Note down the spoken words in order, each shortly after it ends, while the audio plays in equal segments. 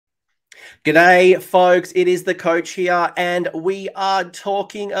G'day, folks. It is the coach here, and we are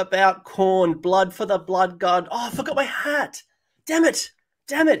talking about Khorne, blood for the blood god. Oh, I forgot my hat. Damn it.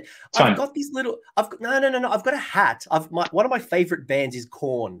 Damn it. I've got these little. No. I've got a hat. One of my favorite bands is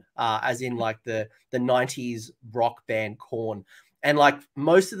Khorne, as in like the 90s rock band Khorne. And like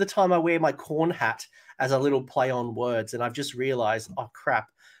most of the time I wear my Khorne hat as a little play on words, and I've just realized, oh crap,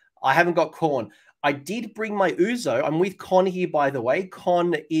 I haven't got Khorne. I did bring my Uzo. I'm with Con here, by the way.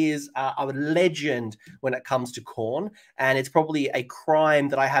 Con is a legend when it comes to Khorne, and it's probably a crime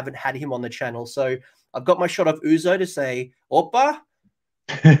that I haven't had him on the channel. So I've got my shot of Uzo to say, Oppa.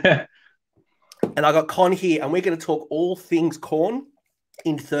 And I got Con here, and we're going to talk all things Khorne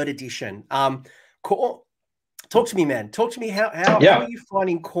in 3rd edition. Khorne, talk to me, man. Talk to me. How are you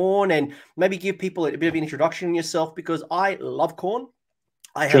finding Khorne, and maybe give people a bit of an introduction on yourself, because I love Khorne.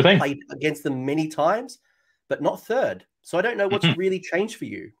 I have played against them many times, but not 3rd. So I don't know what's really changed for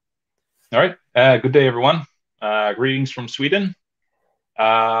you. All right. Good day, everyone. Greetings from Sweden.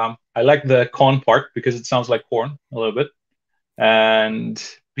 I like the Khorne part because it sounds like corn a little bit. And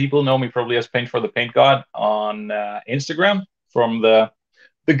people know me probably as Paint for the Paint God on Instagram, from the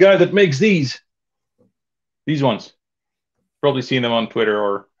guy that makes these ones. Probably seen them on Twitter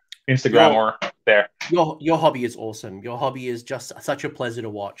or Instagram or there. Your hobby is awesome. Your hobby is just such a pleasure to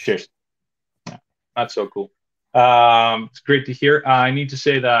watch. Cheers. Yeah, that's so cool. It's great to hear. I need to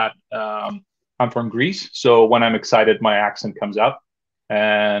say that I'm from Greece, so when I'm excited, my accent comes out.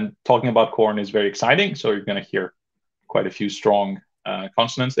 And talking about Khorne is very exciting, so you're going to hear quite a few strong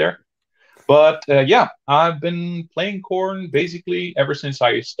consonants there. But yeah, I've been playing Khorne basically ever since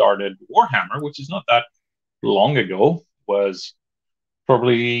I started Warhammer, which is not that long ago. Was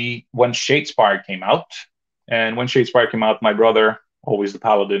probably when Shadespire came out. And when Shadespire came out, my brother, always the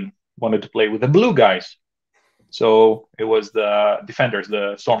paladin, wanted to play with the blue guys. So it was the Defenders,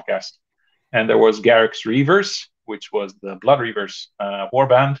 the Stormcast. And there was Garrick's Reavers, which was the Blood Reavers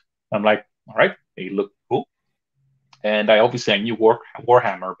warband. I'm like, all right, they look cool. And I knew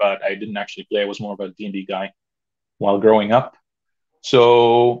Warhammer, but I didn't actually play. I was more of a D&D guy while growing up.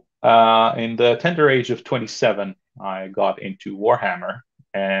 So in the tender age of 27, I got into Warhammer,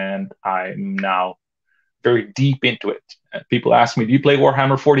 and I'm now very deep into it. People ask me, do you play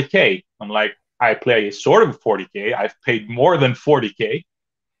Warhammer 40K? I'm like, I play sort of 40K. I've paid more than 40K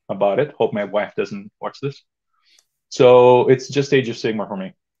about it. Hope my wife doesn't watch this. So it's just Age of Sigmar for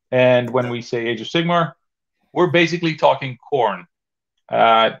me. And when we say Age of Sigmar, we're basically talking Khorne.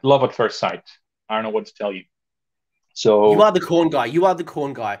 Love at first sight. I don't know what to tell you. So you are the Khorne guy. You are the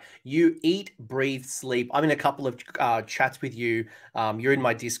Khorne guy. You eat, breathe, sleep. I'm in a couple of chats with you. You're in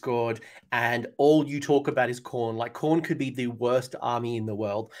my Discord, and all you talk about is Khorne. Like, Khorne could be the worst army in the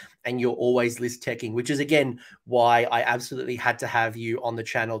world, and you're always list teching, which is again why I absolutely had to have you on the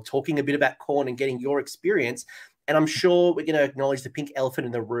channel, talking a bit about Khorne and getting your experience. And I'm sure we're going to acknowledge the pink elephant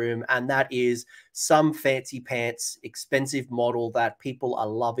in the room, and that is some fancy pants, expensive model that people are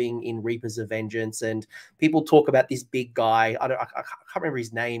loving in Reapers of Vengeance. And people talk about this big guy. I can't remember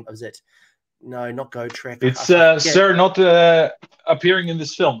his name. Was it? No, not Go Trek. It's Sir, not appearing in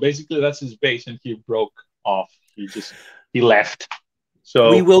this film. Basically, that's his base, and he broke off. He left. So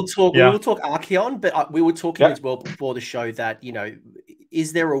we will talk. Yeah. We will talk Archaon, but we were talking as well before the show that, you know,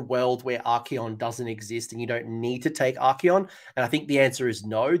 is there a world where Archaon doesn't exist and you don't need to take Archaon? And I think the answer is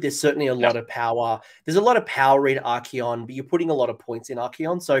no. There's certainly a lot of power. There's a lot of power in Archaon, but you're putting a lot of points in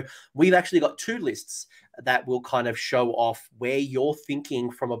Archaon. So we've actually got 2 lists that will kind of show off where you're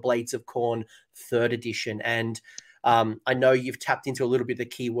thinking from a Blades of Khorne 3rd edition. And I know you've tapped into a little bit of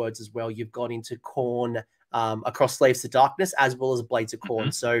the keywords as well. You've got into Khorne across Slaves to Darkness as well as Blades of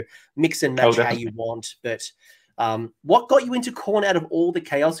Khorne. So mix and match how you want. But what got you into Khorne out of all the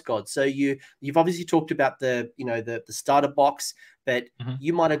Chaos Gods? So you've obviously talked about the starter box, but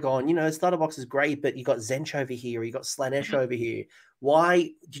you might have gone, the starter box is great, but you got Zench over here, you got Slaanesh over here. Why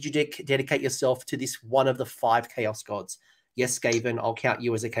did you dedicate yourself to this one of the 5 Chaos Gods? Yes, Skaven, I'll count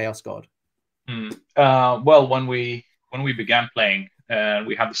you as a Chaos God. Well, when we began playing,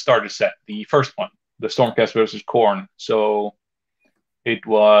 we had the starter set, the first one, the Stormcast versus Khorne. So it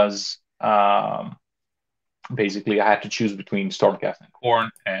was basically I had to choose between Stormcast and Khorne,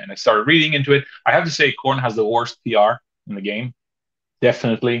 and I started reading into it. I have to say, Khorne has the worst PR in the game.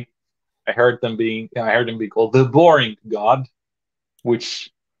 Definitely, I heard them being called the boring god,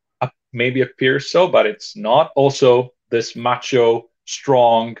 which maybe appears so, but it's not. Also, this macho,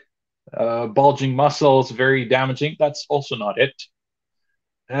 strong, bulging muscles, very damaging. That's also not it.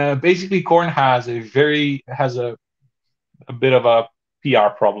 Basically, Khorne has a bit of a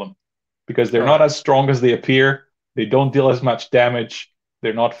PR problem because they're not as strong as they appear. They don't deal as much damage.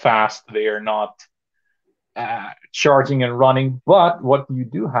 They're not fast. They are not charging and running. But what you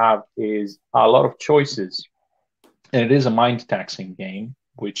do have is a lot of choices. And it is a mind-taxing game,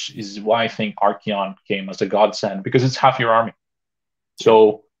 which is why I think Archeon came as a godsend, because it's half your army.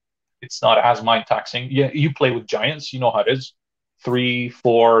 So it's not as mind-taxing. Yeah, you play with giants. You know how it is. 3,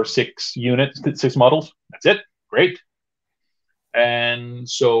 4, 6 units, 6 models. That's it. Great. And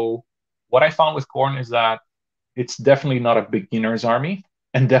so what I found with Khorne is that it's definitely not a beginner's army,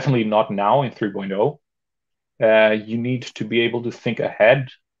 and definitely not now in 3.0. You need to be able to think ahead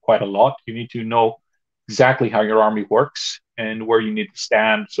quite a lot. You need to know exactly how your army works and where you need to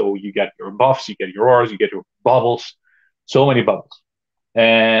stand. So you get your buffs, you get your auras, you get your bubbles, so many bubbles.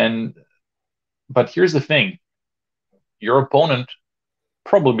 But here's the thing. Your opponent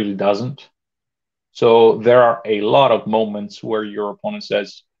probably doesn't. So there are a lot of moments where your opponent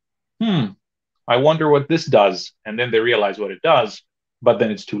says, I wonder what this does. And then they realize what it does, but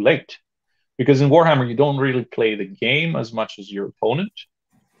then it's too late. Because in Warhammer, you don't really play the game as much as your opponent.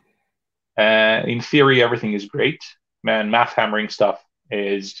 In theory, everything is great. Math hammering stuff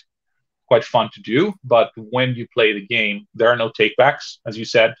is quite fun to do. But when you play the game, there are no takebacks, as you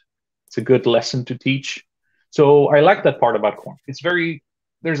said. It's a good lesson to teach. So I like that part about Khorne.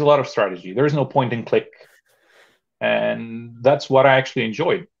 There's a lot of strategy. There is no point and click. And that's what I actually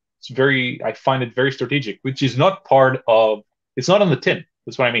enjoyed. I find it very strategic, which is not it's not on the tin.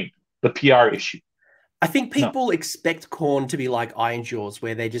 That's what I mean. The PR issue. I think people expect Khorne to be like Iron Jaws,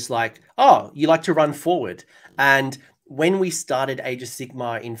 where they're just like, oh, you like to run forward. And when we started Age of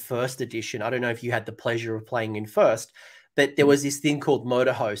Sigmar in first edition, I don't know if you had the pleasure of playing in first, but there was this thing called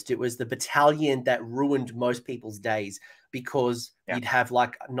Motor Host. It was the battalion that ruined most people's days, because you'd have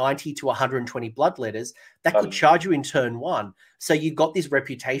like 90 to 120 bloodletters that could charge you in turn 1. So you got this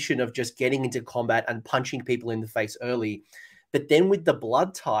reputation of just getting into combat and punching people in the face early. But then with the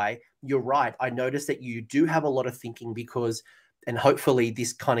blood tie, you're right. I noticed that you do have a lot of thinking, because, and hopefully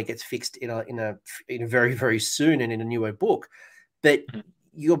this kind of gets fixed in a very, very soon and in a newer book, but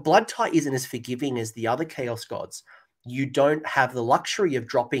your blood tie isn't as forgiving as the other Chaos Gods. You don't have the luxury of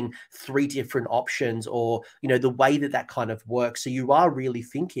dropping 3 different options, or, the way that kind of works. So you are really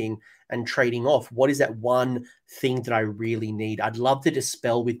thinking and trading off, what is that one thing that I really need? I'd love to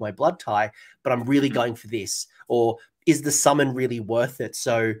dispel with my blood tie, but I'm really going for this. Or is the summon really worth it?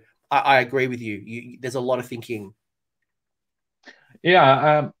 So I agree with you. There's a lot of thinking.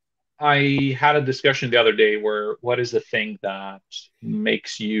 Yeah. I had a discussion the other day where what is the thing that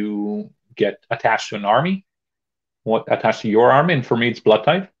makes you get attached to an army? What attached to your army? And for me, it's blood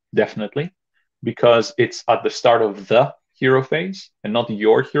type, definitely, because it's at the start of the hero phase and not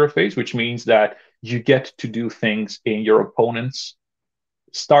your hero phase, which means that you get to do things in your opponent's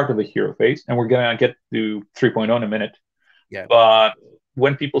start of the hero phase. And we're going to get to 3.0 in a minute. Yeah. But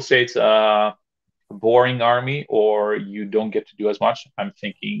when people say it's a boring army or you don't get to do as much, I'm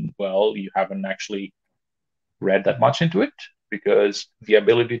thinking, well, you haven't actually read that much into it, because the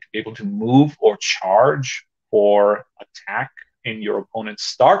ability to be able to move or charge or attack in your opponent's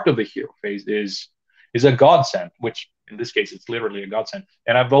start of the hero phase is a godsend, which in this case, it's literally a godsend.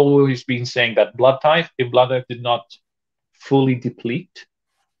 And I've always been saying that blood type, if blood type did not fully deplete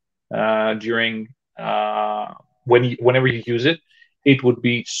during whenever you use it, it would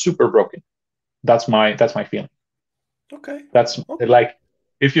be super broken. That's my feeling. Okay. Like,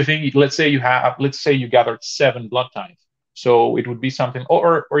 if you think, let's say you gathered 7 blood types, so it would be something,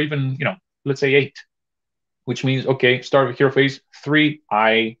 or even, let's say 8. Which means, okay, start of hero phase, 3,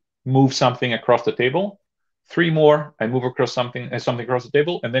 I move something across the table. 3 more, I move across something across the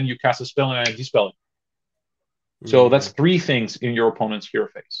table, and then you cast a spell and I dispel it. So that's 3 things in your opponent's hero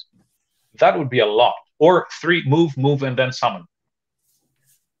phase. That would be a lot. Or 3, move, and then summon.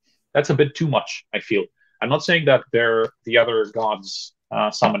 That's a bit too much, I feel. I'm not saying that the other gods'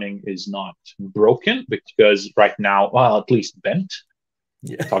 summoning is not broken, because right now, well, at least bent.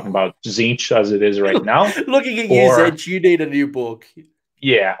 Yeah. Talking about Tzeentch as it is right now. Looking at you, Tzeentch, you need a new book.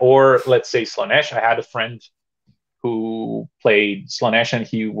 Yeah, or let's say Slaanesh. I had a friend who played Slaanesh, and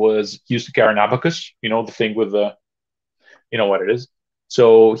he used to carry an abacus, the thing with the, what it is.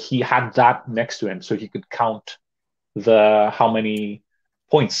 So he had that next to him, so he could count how many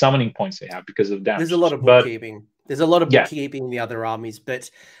summoning points they have because of damage. There's a lot of bookkeeping. There's a lot of bookkeeping in the other armies, but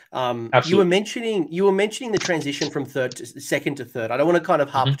you were mentioning the transition from second to third. I don't want to kind of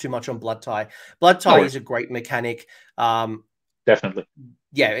harp too much on blood tie. Blood tie is a great mechanic. Definitely.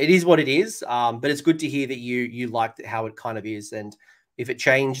 Yeah, it is what it is. But it's good to hear that you liked how it kind of is, and if it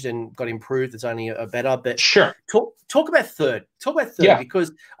changed and got improved, it's only a better. But sure, talk about third.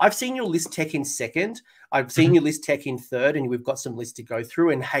 Because I've seen your list tech in second. I've seen your list tech in third, and we've got some lists to go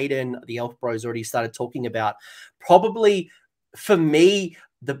through. And Hayden, the Elf Bros, already started talking about probably for me.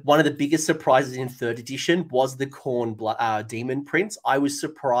 One of the biggest surprises in third edition was the Khorne Demon Prince. I was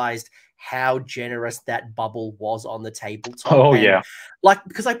surprised how generous that bubble was on the tabletop. Oh, yeah. Like,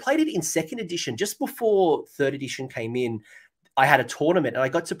 because I played it in second edition, just before third edition came in, I had a tournament and I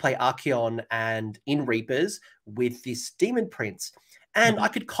got to play Archeon and in Reapers with this Demon Prince. And I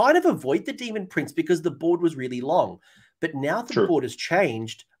could kind of avoid the Demon Prince because the board was really long. But now the board has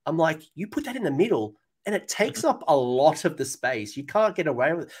changed. I'm like, you put that in the middle and it takes up a lot of the space. You can't get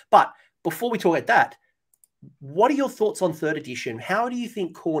away with it. But before we talk about that, what are your thoughts on third edition? How do you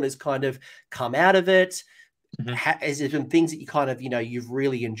think Khorne has kind of come out of it? Has there been things that you kind of, you've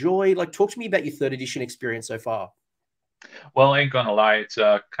really enjoyed? Like, talk to me about your third edition experience so far. Well, I ain't gonna lie, it's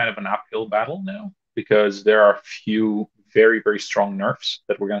kind of an uphill battle now because there are a few very, very strong nerfs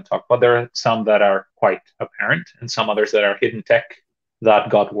that we're going to talk about. There are some that are quite apparent and some others that are hidden tech that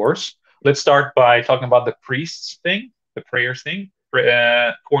got worse. Let's start by talking about the priests thing, the prayers thing.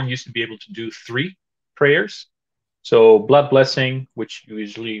 Khorne used to be able to do 3 prayers. So blood blessing, which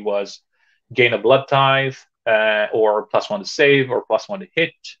usually was gain a blood tithe, or +1 to save, or +1 to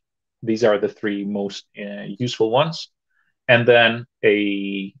hit. These are the 3 most useful ones. And then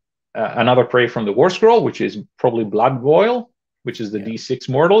another prayer from the War Scroll, which is probably Blood Boil, which is the D6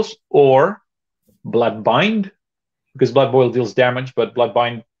 mortals, or Blood Bind, because Blood Boil deals damage, but Blood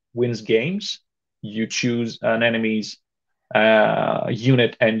Bind wins games. You choose an enemy's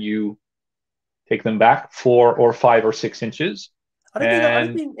unit and you take them back 4 or 5 or 6 inches. I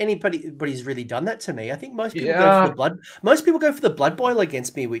don't think anybody's really done that to me. I think most people go for the blood. Most people go for the Blood Boil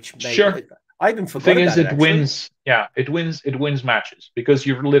against me, which I even forgot. The thing is, it wins. Yeah, it wins matches because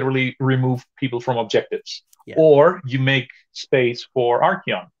you literally remove people from objectives, or you make space for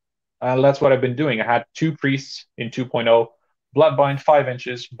Archeon. That's what I've been doing. I had 2 priests in 2.0. Bloodbind 5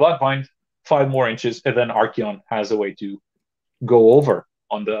 inches, Bloodbind 5 more inches, and then Archeon has a way to go over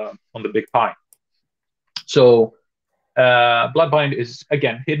on the big pie. So Bloodbind is,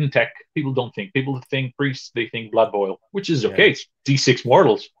 again, hidden tech. People don't think. People think priests, they think Blood Boil, which is okay. It's D6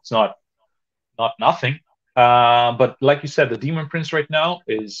 mortals. It's not nothing. But like you said, the Demon Prince right now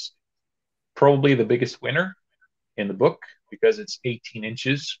is probably the biggest winner in the book because it's 18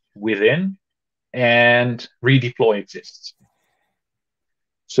 inches within and redeploy exists.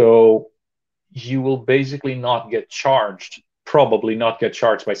 So you will basically probably not get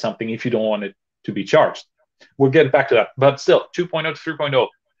charged by something if you don't want it to be charged. We'll get back to that. But still, 2.0 to 3.0.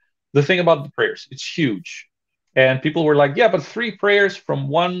 The thing about the prayers, it's huge. And people were like, yeah, but 3 prayers from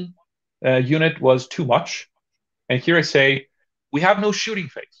one unit was too much. And here I say, we have no shooting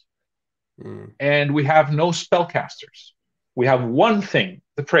phase. And we have no spellcasters. We have one thing,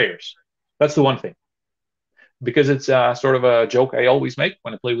 the prayers. That's the one thing. Because it's sort of a joke I always make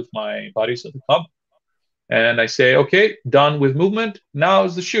when I play with my buddies at the club. And I say, okay, done with movement. Now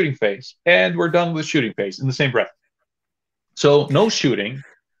is the shooting phase. And we're done with shooting phase in the same breath. So no shooting,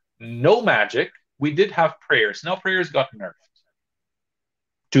 no magic. We did have prayers. Now prayers got nerfed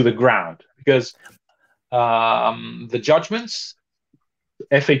to the ground because the judgments,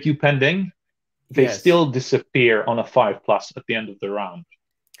 FAQ pending, they still disappear on a 5+ at the end of the round,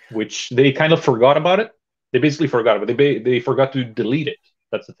 which they kind of forgot about it. They basically forgot about it. They forgot to delete it.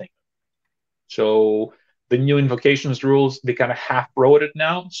 That's the thing. So the new invocations rules, they kind of half-wrote it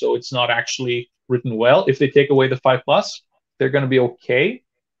now, so it's not actually written well. If they take away the 5+, they're going to be okay,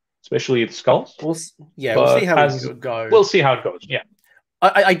 especially the skulls. We'll see how it goes. We'll see how it goes, yeah.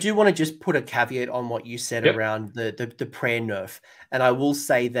 I do want to just put a caveat on what you said around the prayer nerf. And I will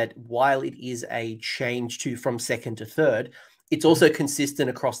say that while it is a change from second to third, it's also consistent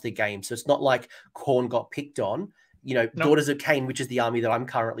across the game. So it's not like Khorne got picked on. Daughters of Cain, which is the army that I'm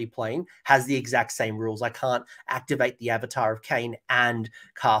currently playing, has the exact same rules. I can't activate the avatar of Cain and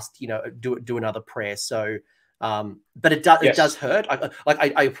cast, do another prayer. So, but it does hurt.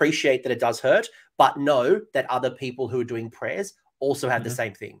 I appreciate that it does hurt, but know that other people who are doing prayers also have the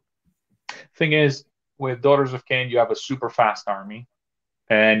same thing. Thing is, with Daughters of Cain, you have a super fast army,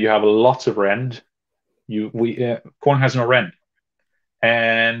 and you have lots of rend. Khorne has no rend,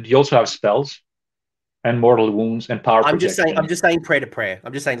 and you also have spells and mortal wounds and power projection. I'm just saying prayer to prayer.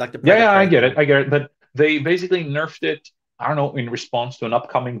 I'm just saying like the prayer. Yeah, I get it. But they basically nerfed it. I don't know, in response to an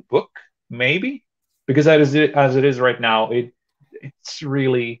upcoming book, maybe, because as it is right now, it's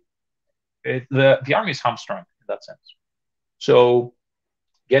really the army is hamstrung in that sense. So,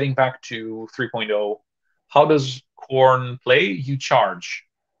 getting back to 3.0, how does Khorne play? You charge.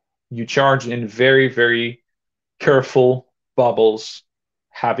 You charge in very, very careful bubbles,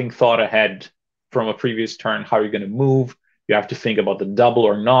 having thought ahead, from a previous turn how you're going to move. You have to think about the double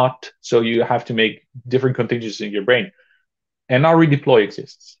or not. So you have to make different contingencies in your brain. And now redeploy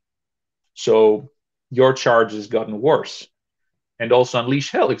exists. So your charge has gotten worse. And also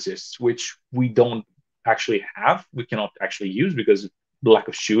Unleash Hell exists, which we don't actually have. We cannot actually use because of the lack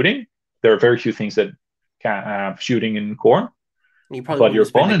of shooting. There are very few things that can have shooting in Khorne. You probably wouldn't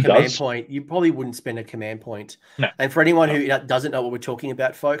spend a command point. You probably wouldn't spend a command point. No. And for anyone who doesn't know what we're talking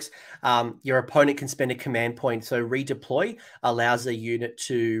about, folks, your opponent can spend a command point. So redeploy allows a unit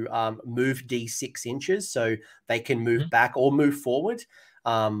to move D6 inches. So they can move back or move forward,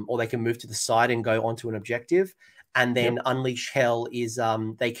 or they can move to the side and go onto an objective. And then Unleash Hell is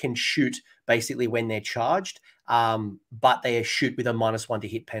they can shoot basically when they're charged, but they shoot with a -1 to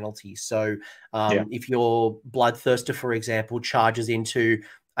hit penalty. So if your Bloodthirster, for example, charges into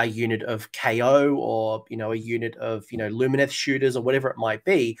a unit of KO or, a unit of, Lumineth shooters or whatever it might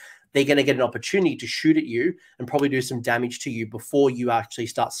be, they're going to get an opportunity to shoot at you and probably do some damage to you before you actually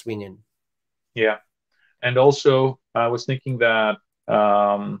start swinging. Yeah. And also I was thinking that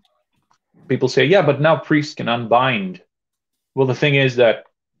people say, yeah, but now priests can unbind. Well, the thing is that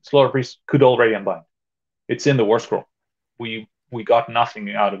Slaughter Priest could already unbind. It's in the War Scroll. We got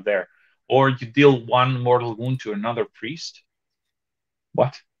nothing out of there. Or you deal 1 mortal wound to another priest.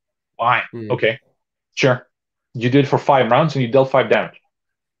 What? Why? Okay, sure. You did it for 5 rounds and you dealt 5 damage.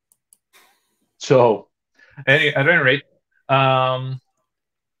 So, at any rate,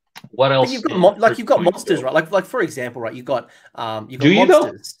 what else? You've got monsters, right? Like for example, right? You've got Do you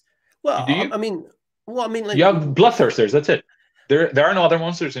monsters. Though? Well, Do you? I mean, like, you have Bloodthirsters. That's it. There are no other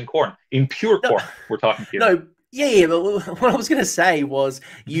monsters in Khorne. In pure Khorne, we're talking here. No, yeah, but what I was going to say was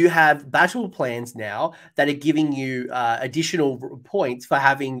you have battle plans now that are giving you additional points for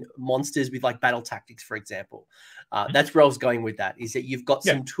having monsters with like battle tactics, for example. That's where I was going with that, is that you've got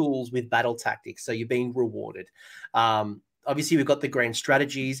some tools with battle tactics, so you're being rewarded. Obviously, we've got the grand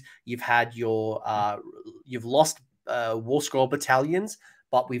strategies. You've had your you've lost War Scroll battalions,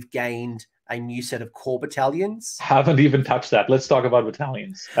 but we've gained a new set of core battalions. Haven't even touched that. Let's talk about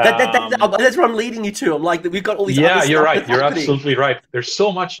battalions. That's what I'm leading you to. I'm like, we've got all these. Yeah, you're right. You're absolutely right. There's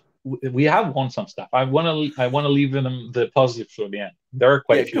so much. We have won some stuff. I want to leave them the positives for the end. There are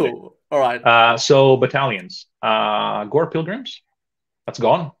quite a few. Cool. All right. So battalions. Gore Pilgrims. That's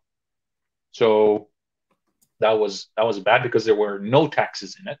gone. So that was bad because there were no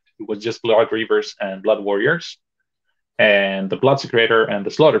taxes in it. It was just Blood Reavers and Blood Warriors, and the Blood Secretor and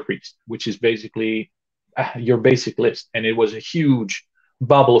the Slaughter Priest, which is basically your basic list. And it was a huge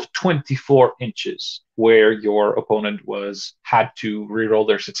bubble of 24 inches where your opponent had to reroll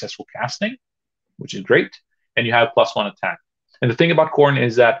their successful casting, which is great. And you have +1 attack. And the thing about Khorne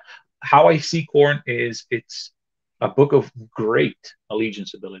is that how I see Khorne is it's a book of great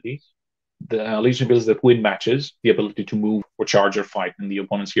allegiance abilities. The allegiance abilities that win matches, the ability to move or charge or fight in the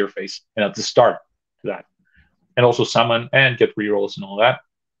opponent's hero phase, and at the start to that. And also summon and get rerolls and all that.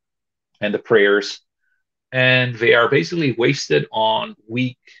 And the prayers. And they are basically wasted on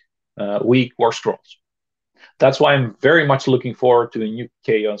weak War Scrolls. That's why I'm very much looking forward to the new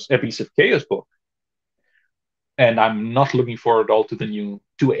Beast of Chaos book. And I'm not looking forward at all to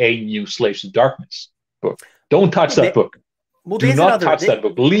a new Slaves of Darkness book. Don't touch that book. Well, do not touch that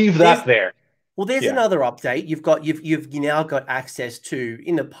book. Leave that there. Well, there's another update. You've now got access to.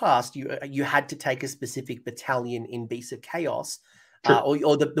 In the past, you had to take a specific battalion in Beasts of Chaos,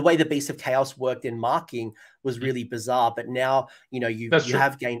 or the way the Beasts of Chaos worked in marking was really bizarre. But now you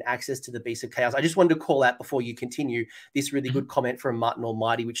have gained access to the Beasts of Chaos. I just wanted to call out before you continue this really good comment from Martin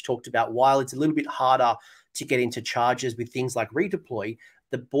Almighty, which talked about while it's a little bit harder to get into charges with things like redeploy,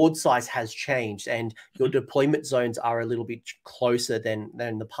 the board size has changed and your deployment zones are a little bit closer than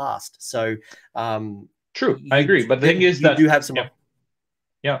the past. So, true, I agree. But the thing is that you do have some.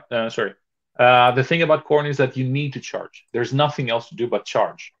 Sorry. The thing about Khorne is that you need to charge. There's nothing else to do but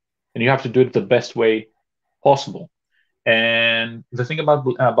charge, and you have to do it the best way possible. And the thing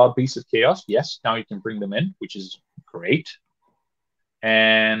about Beasts of Chaos, yes, now you can bring them in, which is great.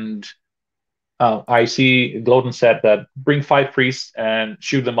 And I see Gloden said that bring 5 priests and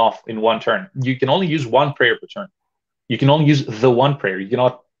shoot them off in 1 turn. You can only use 1 prayer per turn. You can only use the 1 prayer. You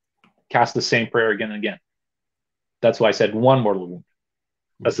cannot cast the same prayer again and again. That's why I said 1 mortal wound.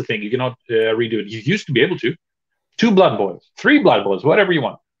 That's the thing. You cannot redo it. You used to be able to. 2 blood boils, 3 blood boils, whatever you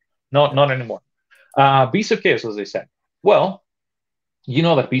want. Not anymore. Beast of Chaos, as I said. Well, you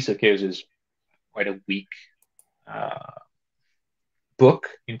know that Beast of Chaos is quite a weak book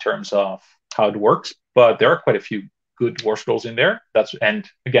in terms of how it works, but there are quite a few good War Scrolls in there. And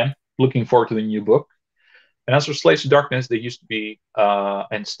again, looking forward to the new book. And as for Slaves of Darkness, they used to be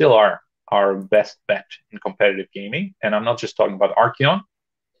and still are our best bet in competitive gaming. And I'm not just talking about Archeon,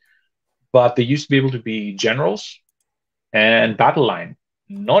 but they used to be able to be generals and battle line.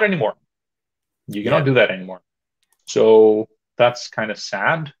 Not anymore. You cannot do that anymore. So that's kind of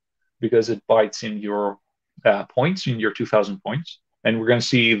sad because it bites in your points, in your 2,000 points. And we're going to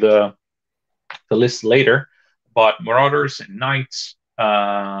see the list later. But Marauders and Knights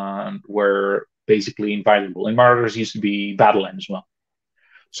were basically invaluable. And Marauders used to be battle line as well.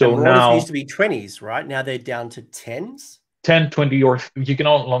 So and now used to be 20s, right? Now they're down to 10s. 10, 20, or you can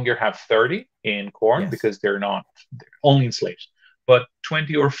no longer have 30 in Khorne because they're only in slaves. But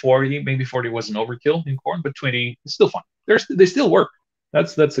 20 or 40, maybe 40 was an overkill in Khorne, but 20 is still fun. They still work.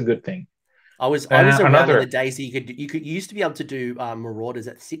 That's a good thing. I was around in the days that you used to be able to do Marauders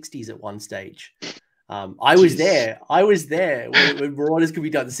at 60s at one stage. I was there when Marauders could be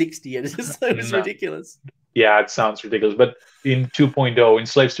done 60, and it was ridiculous. Yeah, it sounds ridiculous. But in 2.0, in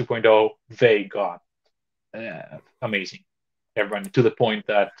Slaves 2.0, they got amazing. Everyone, to the point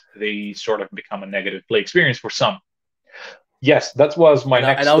that they sort of become a negative play experience for some. Yes, that was my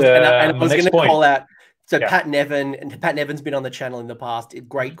next point. I was going to call out. So Pat Nevin's been on the channel in the past.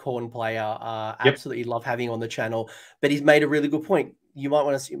 Great Khorne player. Absolutely love having him on the channel. But he's made a really good point. You might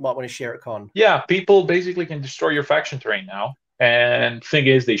want to share it, Con. Yeah, people basically can destroy your faction terrain now, and thing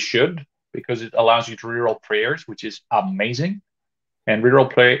is, they should, because it allows you to reroll prayers, which is amazing, and reroll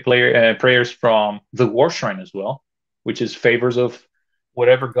prayers from the War Shrine as well, which is favors of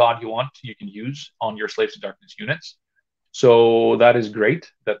whatever god you want. You can use on your Slaves to Darkness units. So that is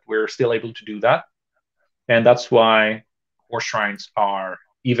great that we're still able to do that. And that's why War Shrines are,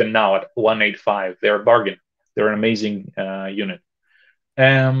 even now at 185, they're a bargain. They're an amazing unit.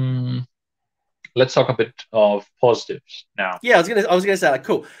 Let's talk a bit of positives now. Yeah, I was gonna say, like,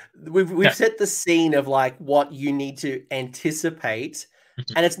 cool. We've set the scene of like what you need to anticipate,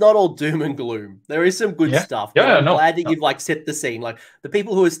 and it's not all doom and gloom. There is some good stuff. Yeah, I'm glad that you've like set the scene. Like the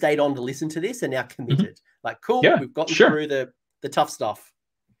people who have stayed on to listen to this are now committed. Like, cool, we've gotten through the tough stuff.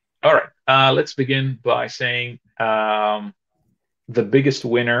 All right, let's begin by saying the biggest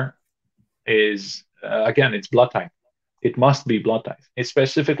winner is again, it's Blood Type. It must be Blood Type. It's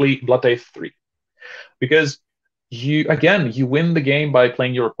specifically Blood Type 3. Because you win the game by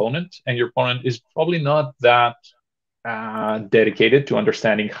playing your opponent, and your opponent is probably not that dedicated to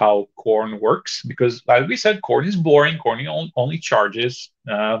understanding how Khorne works. Because, like we said, Khorne is boring. Khorne only charges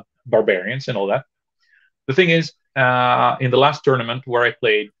barbarians and all that. The thing is, in the last tournament where I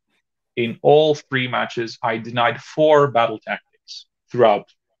played, in all 3 matches, I denied 4 battle tactics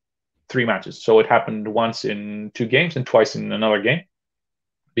throughout 3 matches. So it happened once in 2 games and twice in another game,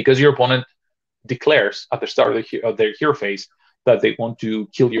 because your opponent declares at the start of their hero phase that they want to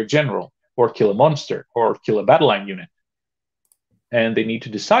kill your general or kill a monster or kill a battle line unit, and they need to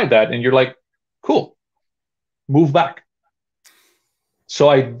decide that, and you're like, cool, move back. So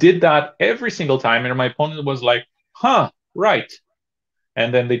I did that every single time, and my opponent was like, right.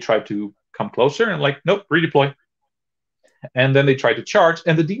 And then they tried to come closer, and like, nope, redeploy. And then they try to charge,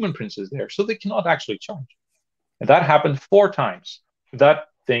 and the Demon Prince is there, so they cannot actually charge. And that happened 4 times. That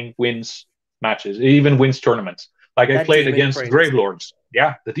thing wins matches. It even wins tournaments. Like I played against Gravelords.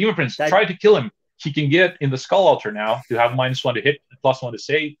 Yeah, the Demon Prince tried to kill him. He can get in the Skull Altar now to have -1 to hit, +1 to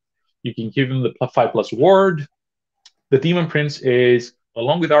save. You can give him the +5/+5 ward. The Demon Prince is,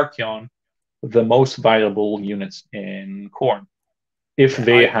 along with Archeon, the most valuable units in Khorne, if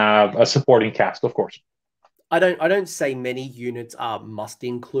they have a supporting cast, of course. I don't say many units are must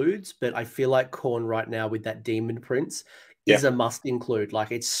includes, but I feel like Khorne right now with that Demon Prince is a must include.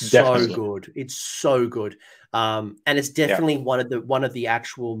 Like it's so good. It's so good. And it's definitely one of the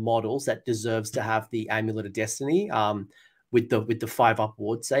actual models that deserves to have the Amulet of Destiny with the 5+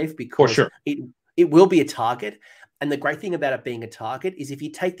 ward save, because it will be a target. And the great thing about it being a target is if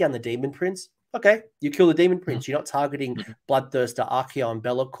you take down the Demon Prince, okay, you kill the Demon Prince. You're not targeting Bloodthirster, Archeon,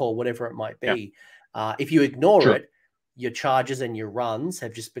 Be'lakor, whatever it might be. If you ignore it, your charges and your runs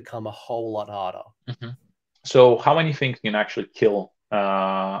have just become a whole lot harder. So how many things can actually kill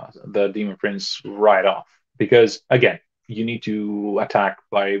the Demon Prince right off? Because, again, you need to attack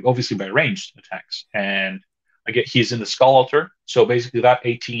by ranged attacks. And, again, he's in the Skull Altar. So basically that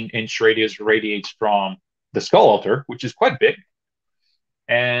 18-inch radius radiates from the Skull Altar, which is quite big.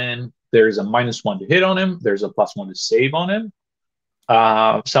 And there's a -1 to hit on him. There's a +1 to save on him.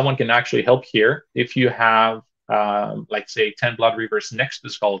 Someone can actually help here. If you have, like, say, 10 Blood Reavers next to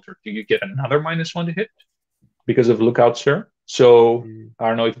the Skull Altar, do you get another -1 to hit because of Lookout Sir? So I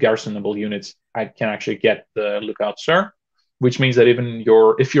don't know if garrisonable units can actually get the Lookout Sir, which means that even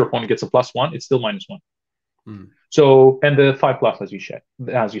if your opponent gets a +1, it's still -1. So, and the 5+, as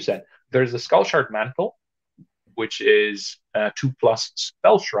you said, there's the Skull Shard Mantle, which is 2+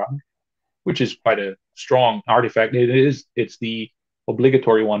 Spell Shrug, which is quite a strong artifact. It's the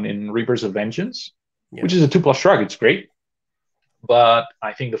obligatory one in Reapers of Vengeance, which is a 2+ Shrug. It's great, but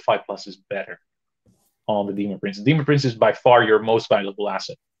I think the 5+ is better on the Demon Prince. The Demon Prince is by far your most valuable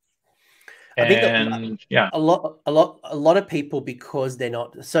asset. I think a lot of people, because they're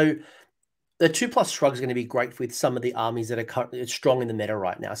not so. The 2+ Shrug is going to be great with some of the armies that are currently strong in the meta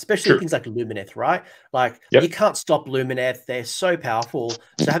right now, especially things like Lumineth, right? Like you can't stop Lumineth; they're so powerful.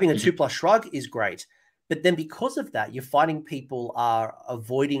 So having a 2+ Shrug is great. But then because of that, you're finding people are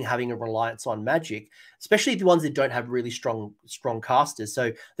avoiding having a reliance on magic, especially the ones that don't have really strong casters.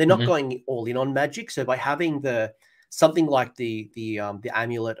 So they're not going all in on magic. So by having something like the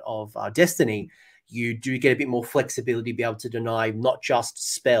Amulet of Destiny, you do get a bit more flexibility to be able to deny not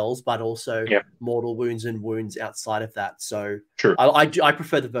just spells, but also mortal wounds and wounds outside of that. So I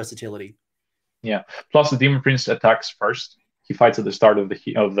prefer the versatility. Yeah. Plus the Demon Prince attacks first. He fights at the start of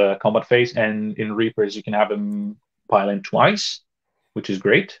the combat phase, and in Reapers you can have him pile in twice, which is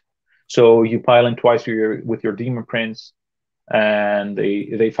great. So you pile in twice with your Demon Prince, and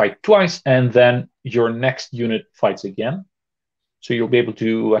they fight twice, and then your next unit fights again. So you'll be able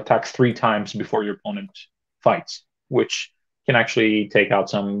to attack 3 times before your opponent fights, which can actually take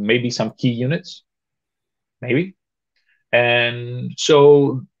out maybe some key units, maybe. And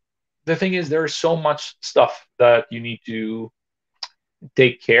so the thing is, there's so much stuff that you need to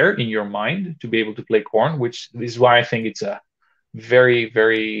take care in your mind to be able to play Khorne, which is why I think it's a very,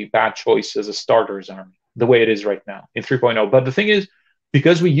 very bad choice as a starter's army, the way it is right now in 3.0. But the thing is,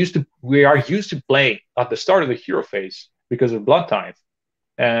 because we are used to play at the start of the hero phase because of Blood Tithe,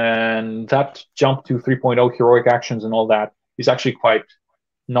 and that jump to 3.0 heroic actions and all that is actually quite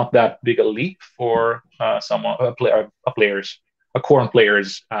not that big a leap for a Khorne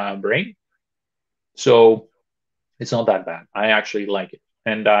player's brain. So it's not that bad. I actually like it.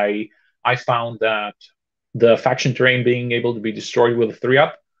 And I found that the faction terrain being able to be destroyed with a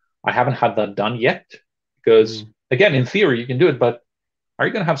 3-up, I haven't had that done yet. Because, again, in theory, you can do it, but are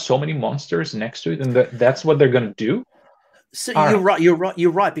you going to have so many monsters next to it? And that's what they're going to do? So you're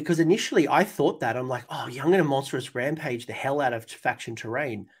right. Because initially I thought that. I'm like, oh, yeah, I'm going to monstrous rampage the hell out of faction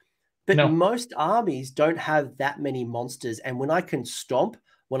terrain. But most armies don't have that many monsters. And when I can stomp,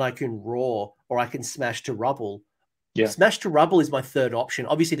 when I can roar, or I can smash to rubble, smash to rubble is my third option.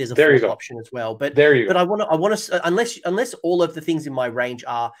 Obviously, there's a fourth option as well. But I want to unless all of the things in my range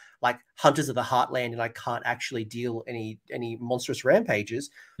are like Hunters of the Heartland, and I can't actually deal any monstrous rampages,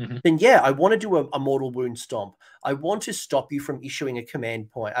 then I want to do a mortal wound stomp. I want to stop you from issuing a command,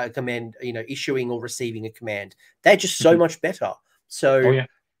 issuing or receiving a command. They're just so much better. So.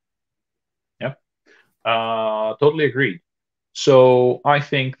 Totally agreed. So I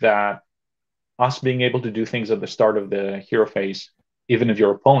think that us being able to do things at the start of the hero phase, even if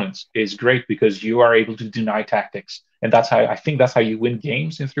your opponents, is great because you are able to deny tactics. And I think that's how you win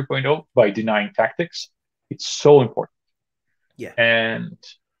games in 3.0, by denying tactics. It's so important. Yeah. And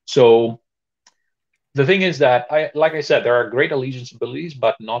so the thing is that, like I said, there are great allegiance abilities,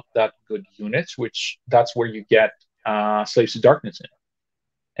 but not that good units, that's where you get Slaves to Darkness in.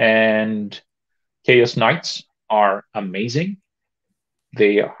 And Chaos Knights are amazing.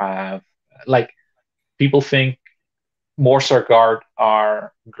 They have, people think Morrsarr Guard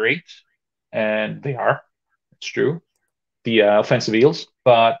are great, and they are. It's true. The offensive eels,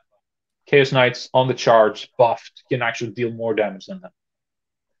 but Chaos Knights on the charge buffed can actually deal more damage than them.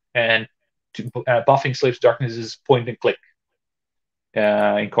 And buffing Slaves to Darkness is point and click,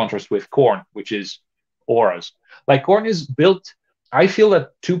 in contrast with Khorne, which is auras. Khorne is built. I feel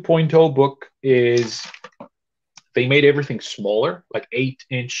that 2.0 book they made everything smaller,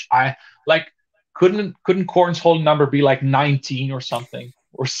 8-inch. Couldn't Khorne's whole number be 19 or something,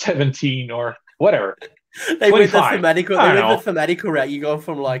 or 17 or whatever? They went the thematic route. You go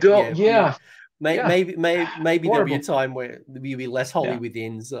from maybe there'll be a time where you'll be less holy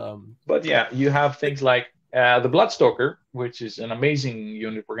withins. But you have things like the Bloodstalker, which is an amazing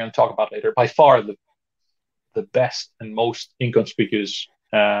unit we're going to talk about later. By far the best and most inconspicuous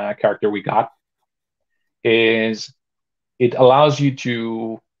character we got. Is it allows you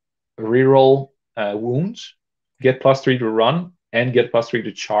to reroll wounds, get +3 to run, and get +3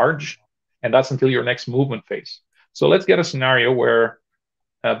 to charge, and that's until your next movement phase. So let's get a scenario where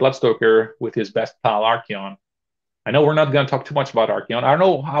Bloodstalker with his best pal Archaon. I know we're not going to talk too much about Archaon. I don't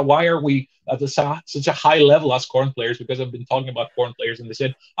know why are we at such a high level as Khorne players, because I've been talking about Khorne players and they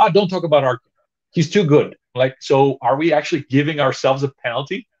said, don't talk about Archaon. He's too good. So are we actually giving ourselves a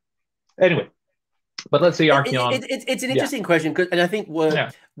penalty? Anyway. But let's say Archaon. It's an interesting question, and I think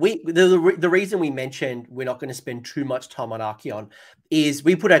The reason we mentioned we're not going to spend too much time on Archaon is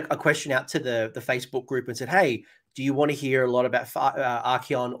we put a question out to the Facebook group and said, hey, do you want to hear a lot about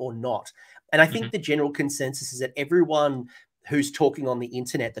Archaon or not? And I think the general consensus is that everyone who's talking on the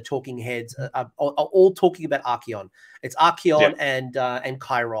internet, the talking heads, are all talking about Archaon. It's Archaon and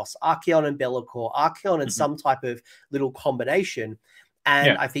Kairos, Archaon and Be'lakor, Archaon and some type of little combination.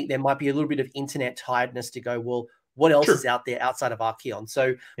 And I think there might be a little bit of internet tiredness to go, well, what else is out there outside of Archaon?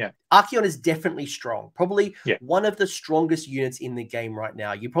 So Archaon is definitely strong, probably one of the strongest units in the game right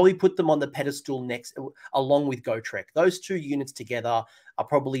now. You probably put them on the pedestal next, along with Gotrek. Those two units together are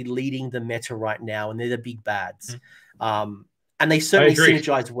probably leading the meta right now, and they're the big bads. And they certainly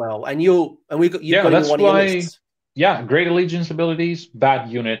synergize well. And you've got that's one of your why. lists. Yeah, great allegiance abilities,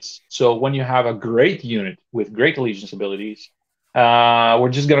 bad units. So when you have a great unit with great allegiance abilities, we're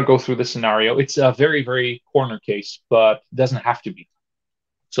just going to go through the scenario. It's a very, very corner case, but doesn't have to be.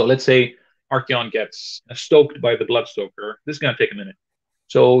 So let's say Archaon gets stoked by the Bloodstoker. This is going to take a minute.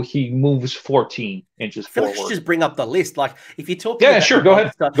 So he moves 14 inches forward. Let's just bring up the list. Like if you're talking, Go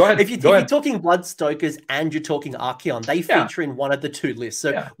ahead. If you're talking Bloodstokers and you're talking Archaon, they feature in one of the two lists.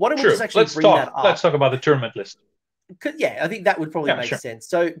 So why don't we just actually bring that up? Let's talk about the tournament list. I think that would probably make sense.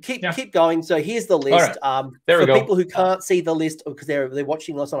 So keep going. So here's the list. For people who can't see the list because they're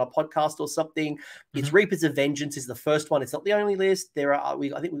watching us on a podcast or something, it's Reapers of Vengeance is the first one. It's not the only list. There are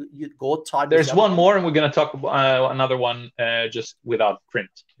Gord tied. There's one more, and we're going to talk about another one just without print.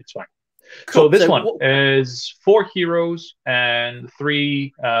 It's fine. Cool. So this one is 4 heroes and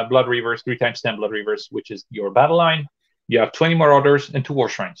 3 Blood Reavers, 3 times 10 Blood Reavers, which is your battle line. You have 20 Marauders and 2 War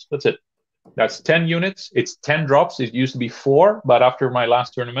Shrines. That's it. That's 10 units. It's 10 drops. It used to be 4, but after my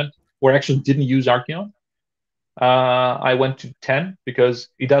last tournament, where I actually didn't use Archaon, I went to 10 because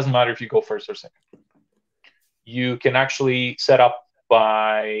it doesn't matter if you go first or second. You can actually set up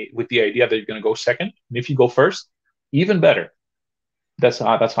with the idea that you're going to go second, and if you go first, even better. That's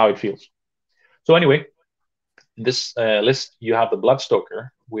how it feels. So anyway, in this list, you have the Bloodstoker,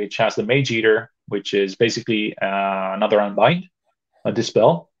 which has the Mage Eater, which is basically another Unbind, a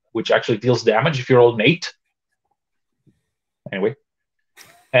Dispel, which actually deals damage if you're rolling 8. Anyway.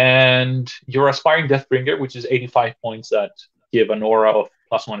 And your Aspiring Deathbringer, which is 85 points that give an aura of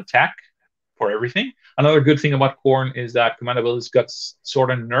 +1 attack for everything. Another good thing about Khorne is that command abilities got sort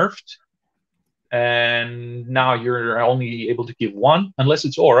of nerfed. And now you're only able to give 1, unless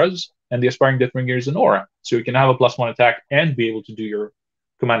it's auras, and the Aspiring Deathbringer is an aura. So you can have a +1 attack and be able to do your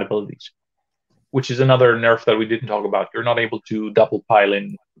command abilities, which is another nerf that we didn't talk about. You're not able to double pile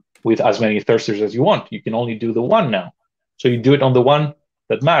in with as many Thirsters as you want. You can only do the 1 now. So you do it on the 1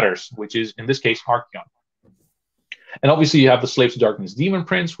 that matters, which is, in this case, Archaon. And obviously you have the Slaves of Darkness Demon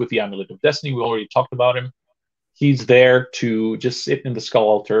Prince with the Amulet of Destiny. We already talked about him. He's there to just sit in the Skull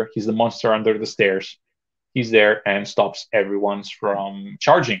Altar. He's the monster under the stairs. He's there and stops everyone from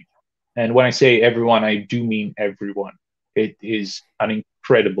charging. And when I say everyone, I do mean everyone. It is an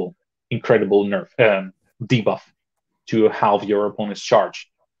incredible nerf, debuff to halve your opponent's charge.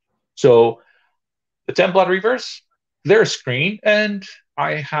 So the 10 Blood Reavers, they're a screen, and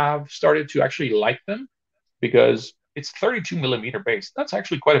I have started to actually like them because it's 32mm base. That's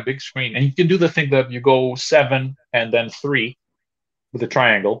actually quite a big screen. And you can do the thing that you go 7 and then 3 with a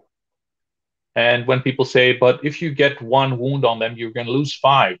triangle. And when people say, but if you get 1 wound on them, you're going to lose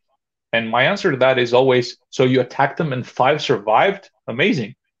 5. And my answer to that is always, so you attacked them and 5 survived?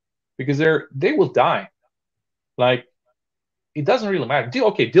 Amazing. Because they will die. Like, it doesn't really matter.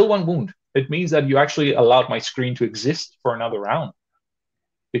 Deal 1 wound. It means that you actually allowed my screen to exist for another round.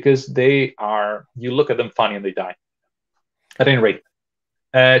 Because you look at them funny and they die. At any rate,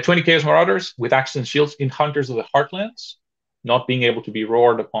 20 Chaos Marauders with Axes and Shields in Hunters of the Heartlands. Not being able to be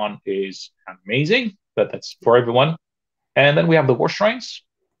roared upon is amazing, but that's for everyone. And then we have the War Shrines.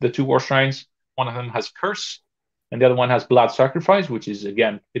 The 2 War Shrines, one of them has Curse, and the other one has Blood Sacrifice, which is,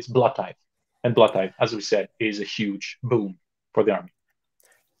 again, it's Blood Tithe. And Blood Tithe, as we said, is a huge boom for the army.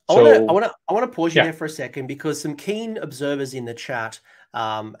 I want to pause you there for a second, because some keen observers in the chat,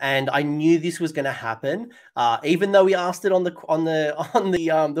 and I knew this was going to happen, even though we asked it on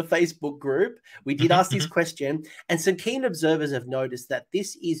the Facebook group. We did ask this question, and some keen observers have noticed that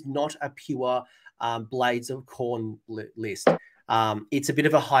this is not a pure Blades of Khorne list. It's a bit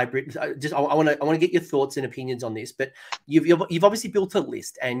of a hybrid. I want to get your thoughts and opinions on this. But you've obviously built a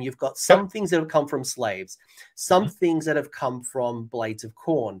list, and you've got some things that have come from Slaves, some things that have come from Blades of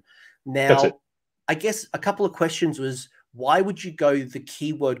Khorne. Now, I guess a couple of questions was, why would you go the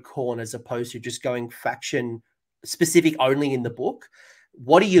keyword Khorne as opposed to just going faction specific only in the book?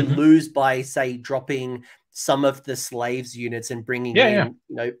 What do you lose by, say, dropping some of the slaves units and bringing in,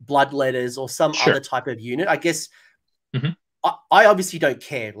 you know, bloodletters or some other type of unit. I guess I obviously don't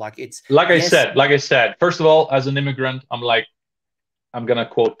care. Like it's like I said, first of all, as an immigrant, I'm gonna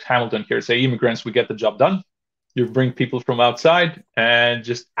quote Hamilton here, say immigrants, we get the job done. You bring people from outside and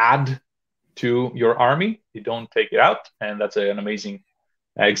just add to your army. You don't take it out. And that's an amazing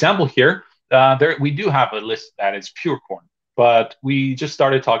example here. We do have a list that is pure Khorne, but we just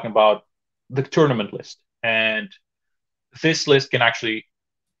started talking about the tournament list. And this list can actually,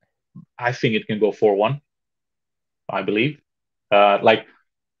 I think it can go 4-1, I believe. Like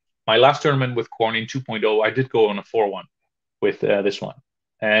my last tournament with Khorne in 2.0, I did go on a 4-1 with this one,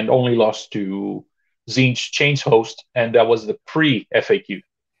 and only lost to Zinch Change Host, and that was the pre-FAQ.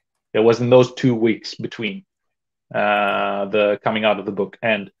 It was in those 2 weeks between the coming out of the book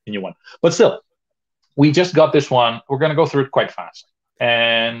and the new one. But still, we just got this one. We're going to go through it quite fast.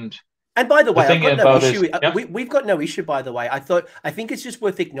 And by the way, I've got no issue. We've got no issue, by the way. I think it's just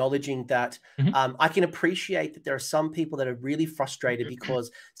worth acknowledging that I can appreciate that there are some people that are really frustrated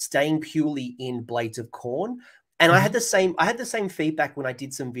because staying purely in Blades of Khorne. And I had the same feedback when I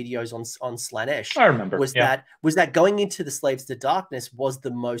did some videos on Slaanesh. I remember. Was that going into the Slaves to Darkness was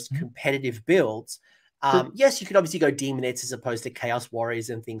the most competitive builds. Yes, you could obviously go Demonettes as opposed to Chaos Warriors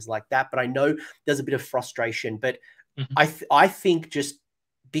and things like that. But I know there's a bit of frustration. But I think just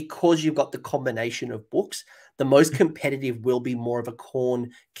because you've got the combination of books, the most competitive will be more of a Khorne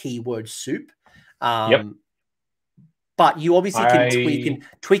keyword soup. But you obviously can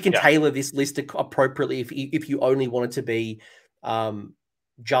tweak and tailor this list appropriately if you only want it to be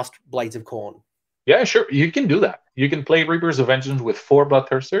just Blades of Khorne. Yeah, sure. You can do that. You can play Reapers of Vengeance with 4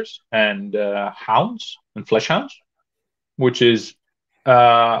 Bloodthirsters and Hounds and Flesh Hounds, which is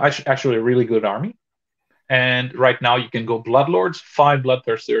actually a really good army. And right now you can go Bloodlords, 5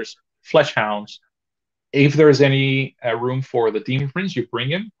 Bloodthirsters, Flesh Hounds. If there is any room for the Demon Prince, you bring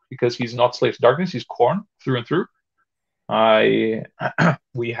him because he's not Slaves to Darkness. He's Khorne through and through.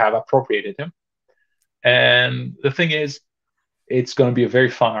 We have appropriated him. And the thing is, it's going to be a very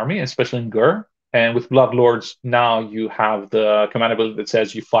fun army, especially in Gur. And with Bloodlords, now you have the command ability that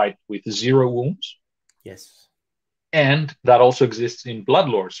says you fight with 0 wounds. Yes. And that also exists in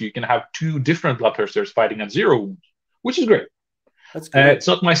Bloodlords. So you can have 2 different Bloodthirsters fighting at 0 wounds, which is great. That's good. It's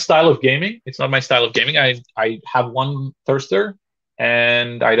not my style of gaming. I have 1 Thirster,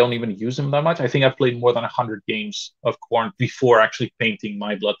 and I don't even use him that much. I think I've played more than 100 games of Khorne before actually painting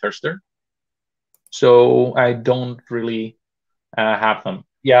my Bloodthirster. So I don't really have them.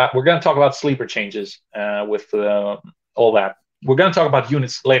 Yeah, we're going to talk about sleeper changes with all that. We're going to talk about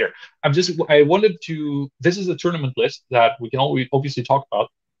units later. This is a tournament list that we can obviously talk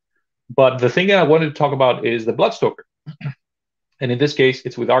about. But the thing that I wanted to talk about is the Bloodstoker. And in this case,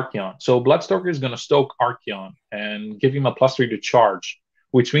 it's with Archaon. So Bloodstoker is going to stoke Archaon and give him a +3 to charge,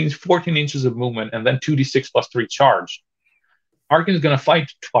 which means 14 inches of movement and then 2d6 +3 charge. Archaon is going to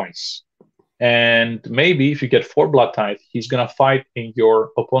fight twice. And maybe if you get 4 Blood Tithe, he's going to fight in your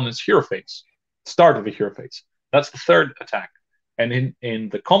opponent's hero phase, start of the hero phase. That's the 3rd attack. And in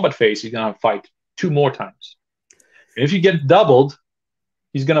the combat phase, he's going to fight 2 more times. And if you get doubled,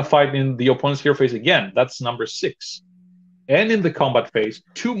 he's going to fight in the opponent's hero phase again. That's number 6. And in the combat phase,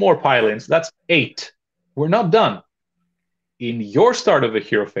 2 more pile-ins. That's 8. We're not done. In your start of the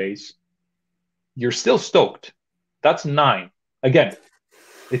hero phase, you're still stoked. That's 9. Again,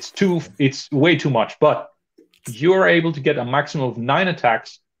 it's way too much, but you're able to get a maximum of 9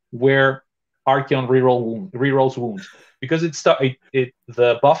 attacks where Archaon rerolls wounds. Because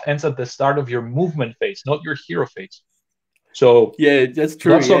the buff ends at the start of your movement phase, not your hero phase. So yeah, that's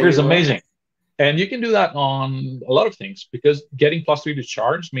true. Bloodstoker is amazing. Right. And you can do that on a lot of things, because getting +3 to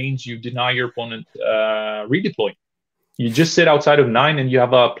charge means you deny your opponent redeploy. You just sit outside of 9 and you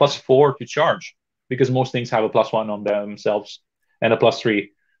have a +4 to charge, because most things have a +1 on themselves and a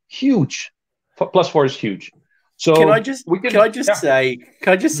 +3. Huge. +4 is huge. So can I just say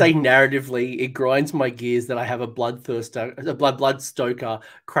narratively, it grinds my gears that I have a blood stoker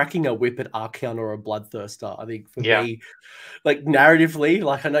cracking a whip at Archaon or a Bloodthirster. I think for me, like narratively,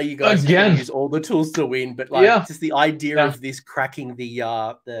 like I know you guys use all the tools to win, but like just the idea of this cracking the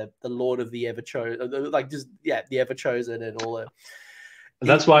Lord of the Everchosen, like just the Everchosen and all that.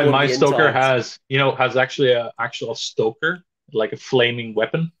 That's why my stoker has actually an actual stoker, like a flaming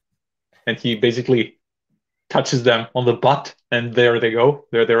weapon, and he basically touches them on the butt, and there they go.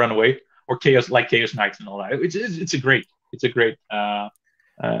 They run away. Or Chaos Knights and all that. It's a great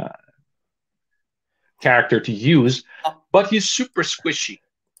character to use, but he's super squishy.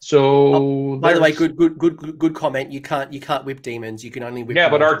 So by the way, good comment. You can't whip demons. You can only whip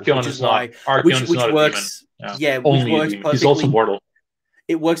but mortals, Archeon is not. Archeon is not a works. demon. Yeah, only which works a demon. perfectly. He's also mortal.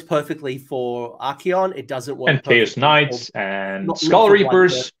 It works perfectly for Archeon. It doesn't work. And Chaos Knights and Skull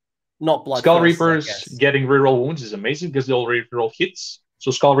Reapers. Not Blood. Skull Reapers getting reroll wounds is amazing because they'll reroll hits.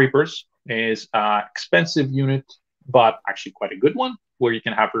 So Skull Reapers is an expensive unit, but actually quite a good one, where you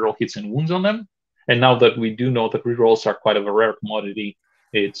can have reroll hits and wounds on them. And now that we do know that rerolls are quite of a rare commodity,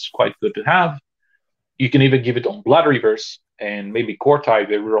 it's quite good to have. You can even give it on Blood Reapers, and maybe Core Type,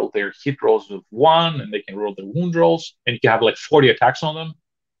 they reroll their hit rolls of 1, and they can roll their wound rolls, and you can have like 40 attacks on them.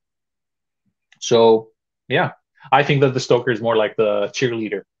 So, yeah, I think that the Stoker is more like the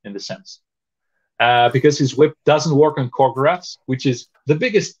cheerleader in the sense. Because his whip doesn't work on Korgoraths, which is the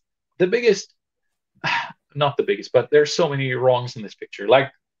biggest, not the biggest, but there's so many wrongs in this picture.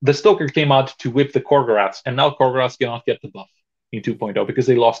 Like, the Stoker came out to whip the Korgoraths, and now Korgoraths cannot get the buff in 2.0 because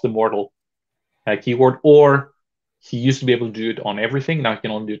they lost the mortal keyword, or he used to be able to do it on everything. Now he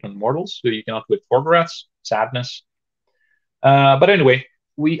can only do it on mortals, so you cannot whip Korgoraths. Sadness. But anyway,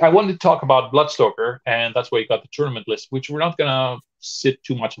 I wanted to talk about Bloodstoker, and that's why you got the tournament list, which we're not going to sit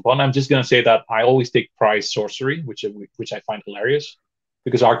too much upon. I'm just going to say that I always take prize sorcery, which I find hilarious,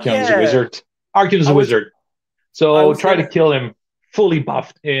 because Archeon is a wizard. Archeon is a wizard. So try to kill him fully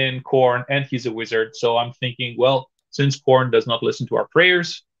buffed in Khorne, and he's a wizard. So I'm thinking, well, since Khorne does not listen to our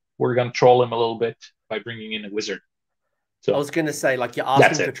prayers, we're going to troll him a little bit by bringing in a wizard. So I was going to say, like, you're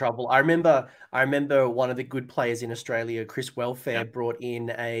asking for trouble. I remember one of the good players in Australia, Chris Welfare, brought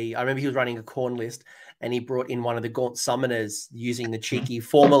in I remember he was running a Khorne list, and he brought in one of the Gaunt Summoners using the cheeky,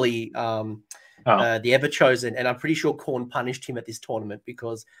 formerly the Everchosen, and I'm pretty sure Khorne punished him at this tournament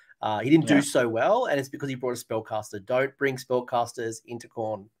because he didn't do so well, and it's because he brought a spellcaster. Don't bring spellcasters into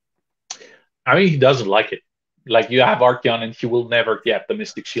Khorne. I mean, he doesn't like it. Like, you have Archeon, and he will never get the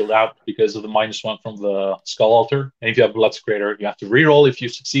Mystic Shield out because of the -1 from the Skull Altar. And if you have Bloodscrater, you have to reroll if you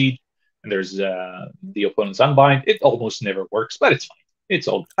succeed. And there's the opponent's Unbind. It almost never works, but it's fine. It's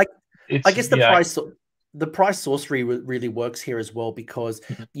all. I guess the price sorcery really works here as well, because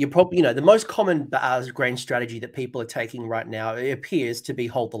you're probably, the most common grain strategy that people are taking right now, it appears to be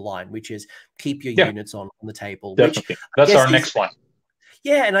hold the line, which is keep your units on the table. Definitely. That's our next one.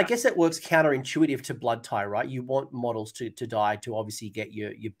 Yeah, and I guess it works counterintuitive to Blood Tie, right? You want models to die to obviously get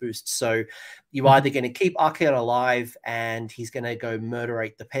your boosts. So you're either going to keep Archeon alive and he's going to go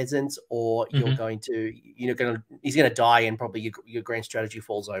murderate the peasants, or you're going to, he's going to die and probably your grand strategy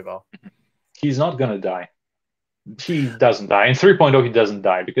falls over. He's not going to die. He doesn't die. In 3.0, he doesn't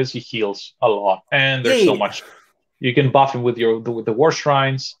die because he heals a lot. And there's so much. You can buff him with the War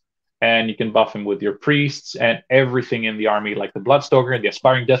Shrines, and you can buff him with your priests and everything in the army, like the Bloodstoker, the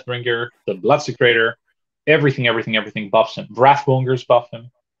Aspiring Deathbringer, the Bloodsecrator, everything buffs him. Wrathmongers buff him.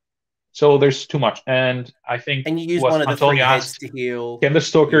 So there's too much. And I think... And you use one of the 3 heads to heal. Can the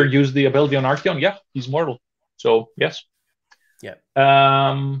Stoker use the ability on Archeon? Yeah, he's mortal. So, yes. Yeah.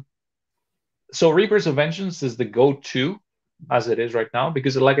 So Reapers of Vengeance is the go-to, as it is right now,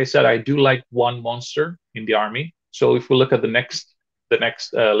 because, like I said, I do like one monster in the army. So if we look at the next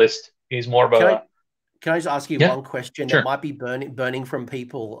list, is more about... Can I just ask you one question that might be burning from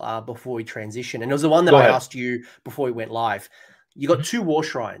people before we transition? And it was the one that I asked you before we went live. You got 2 War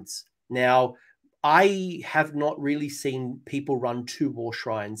Shrines. Now, I have not really seen people run 2 War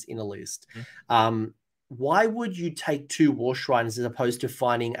Shrines in a list. Why would you take 2 War Shrines as opposed to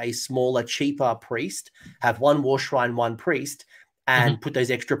finding a smaller, cheaper priest, have 1 War Shrine, 1 priest, and put those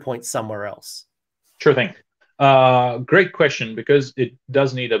extra points somewhere else? Sure thing. Great question, because it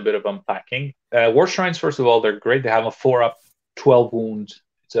does need a bit of unpacking. War Shrines, first of all, they're great. They have a 4-up, 12 wound.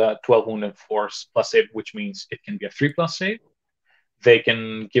 It's a 12 wound and 4+ save, which means it can be a 3+ save. They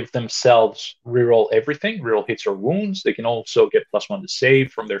can give themselves reroll everything, reroll hits or wounds. They can also get +1 to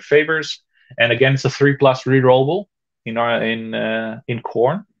save from their favors. And again, it's a 3+ rerollable in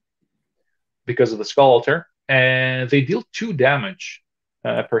Khorne because of the Skull Altar. And they deal 2 damage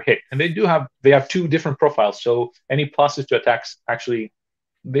per hit, and they have 2 different profiles, so any pluses to attacks actually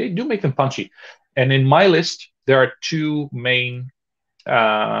they do make them punchy. And in my list there are 2 main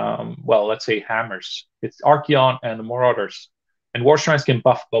let's say hammers. It's Archeon and the Marauders, and War Shrines can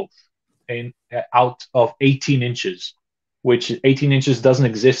buff both out of 18 inches, which 18 inches doesn't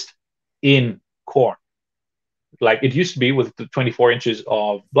exist in Khorne like it used to be with the 24 inches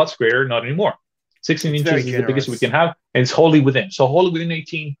of Bloodscrater. Not anymore. 16 inches is the biggest we can have, and it's wholly within. So wholly within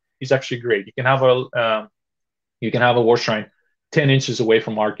 18 is actually great. You can have a War Shrine 10 inches away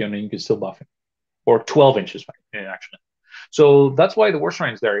from Archeon, and you can still buff him, or 12 inches actually. So that's why the War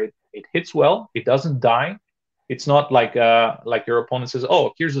Shrine is there. It hits well. It doesn't die. It's not like your opponent says, "Oh,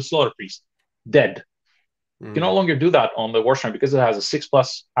 here's a slaughter priest, dead." You can no longer do that on the war shrine because it has a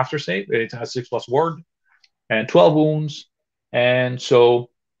 6+ after save. It has 6+ ward and 12 wounds, and so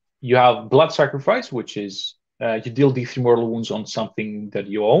you have blood sacrifice, which is you deal D3 mortal wounds on something that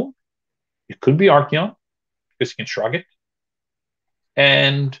you own. It could be Archeon because you can shrug it,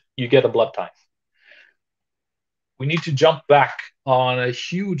 and you get a blood tithe. We need to jump back on a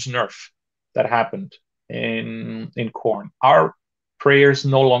huge nerf that happened in Khorne. Our prayers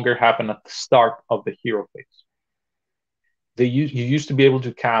no longer happen at the start of the hero phase. You used to be able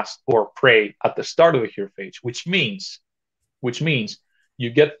to cast or pray at the start of the hero phase, which means you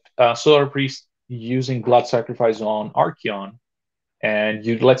get Solar Priest using blood sacrifice on Archeon, and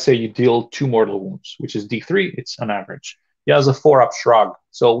let's say you deal 2 mortal wounds, which is D3. It's an average. He has a 4-up shrug,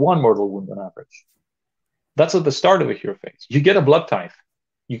 so 1 mortal wound on average. That's at the start of a hero phase. You get a blood tithe.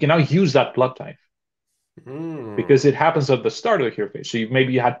 You can now use that blood tithe because it happens at the start of the hero phase. So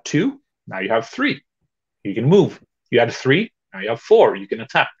maybe you had 2, now you have 3. You can move. You had 3, now you have 4. You can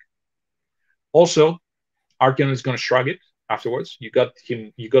attack. Also, Archeon is going to shrug it afterwards. You got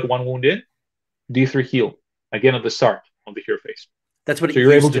 1 wound in, D3 heal again at the start of the hero phase. That's what so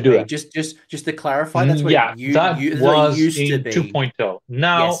you're able to do that. Just to clarify, that's what that was in 2.0.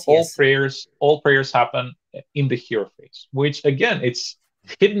 Now all prayers happen in the hero phase, which again, it's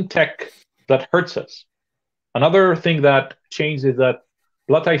hidden tech that hurts us. Another thing that changed is that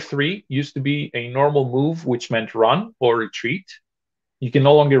Blood Tithe 3 used to be a normal move, which meant run or retreat. You can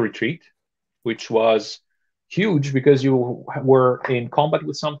no longer retreat, which was huge because you were in combat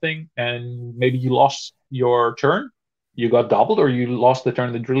with something and maybe you lost your turn, you got doubled, or you lost the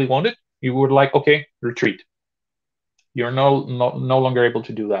turn that you really wanted. You were like, okay, retreat. You're no longer able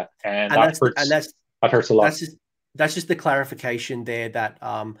to do that, and that hurts a lot. That's just the clarification there that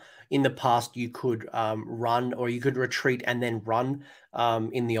in the past you could run or you could retreat and then run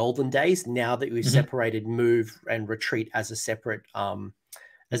in the olden days. Now that we've separated move and retreat as a separate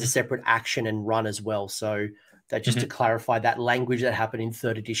action and run as well. So that just to clarify that language that happened in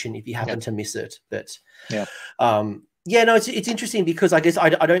 3rd edition, if you happen to miss it. But no, it's interesting because I guess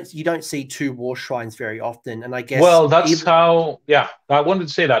you don't see 2 war shrines very often, and I guess that's how I wanted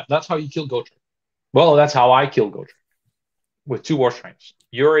to say that's how you kill Gotrek. Well, that's how I kill Gotrek with 2 war shrines.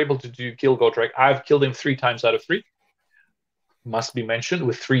 You're able to kill Gotrek. I've killed him 3 times out of 3. Must be mentioned,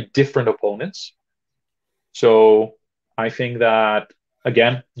 with 3 different opponents. So I think that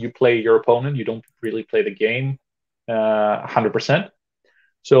again, you play your opponent. You don't really play the game 100%.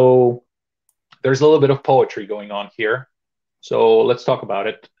 So there's a little bit of poetry going on here. So let's talk about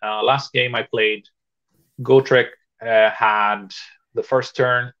it. Last game I played, Gotrek had the first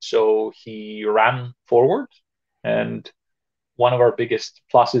turn, so he ran forward. And one of our biggest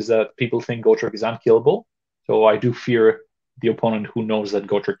pluses is that people think Gotrek is unkillable. So I do fear the opponent who knows that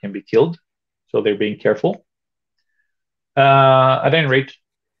Gotrek can be killed. So they're being careful. At any rate,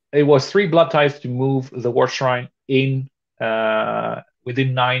 it was 3 blood tithes to move the war shrine in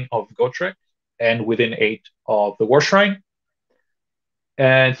within 9 of Gotrek and within 8 of the war shrine.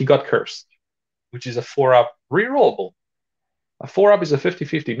 And he got cursed, which is a 4-up rerollable. A 4-up is a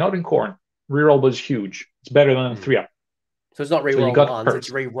 50-50, not in Khorne. Rerollable is huge. It's better than a 3-up. So it's not reroll ones,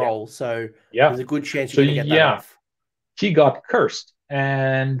 it's reroll. So there's a good chance you're going to get that off. He got cursed.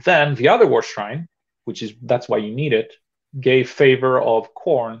 And then the other war shrine, that's why you need it, gave favor of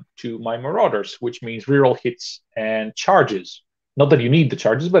Khorne to my Marauders, which means reroll hits and charges. Not that you need the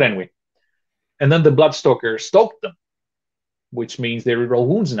charges, but anyway. And then the Bloodstalker stoked them, which means they reroll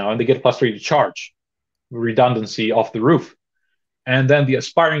wounds now, and they get +3 to charge. Redundancy off the roof. And then the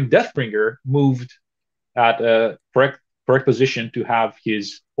Aspiring Deathbringer moved at a correct position to have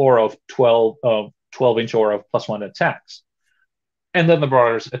his aura of 12-inch aura of +1 attacks. And then the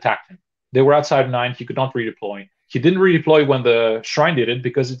Marauders attacked him. They were outside 9. He could not redeploy. He didn't redeploy when the shrine did it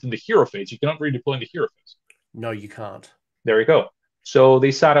because it's in the hero phase. You cannot redeploy in the hero phase. No, you can't. There you go. So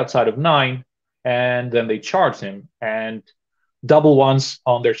they sat outside of 9, and then they charged him, and double ones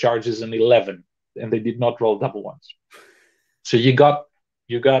on their charges and 11, and they did not roll double ones. So you got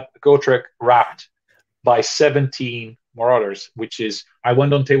Gotrek wrapped by 17 Marauders, which is, I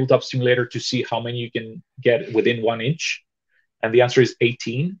went on Tabletop Simulator to see how many you can get within 1 inch, and the answer is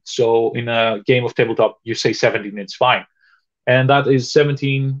 18. So in a game of Tabletop, you say 17, it's fine. And that is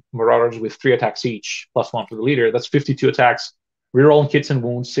 17 Marauders with 3 attacks each, +1 for the leader. That's 52 attacks. Rerolling hits and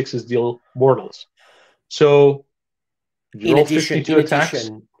wounds, 6s deal mortals. So you roll 52 attacks.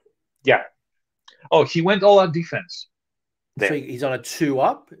 Yeah. Oh, he went all out defense. There. So he's on a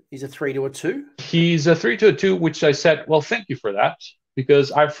 2-up. He's a 3 to a 2. He's a 3 to a 2, which I said, well, thank you for that,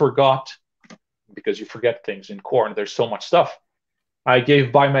 because I forgot because you forget things in Khorne. There's so much stuff. I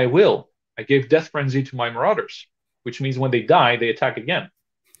gave By My Will. I gave Death Frenzy to my Marauders, which means when they die, they attack again.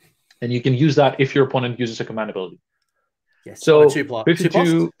 And you can use that if your opponent uses a command ability. Yes. So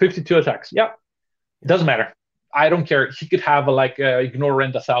 52 attacks. Yeah. It doesn't matter. I don't care. He could have Ignore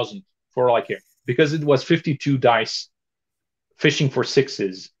Rend 1,000 for all I care. Because it was 52 dice fishing for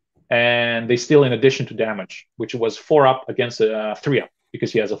 6s. And they still, in addition to damage, which was 4-up against a 3-up,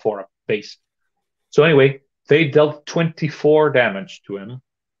 because he has a 4-up base. So anyway, they dealt 24 damage to him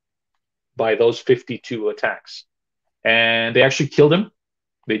by those 52 attacks. And they actually killed him.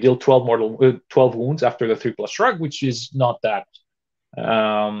 They deal 12 wounds after the 3+ shrug, which is not that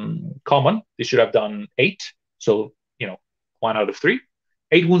common. They should have done 8. So, 1 out of 3.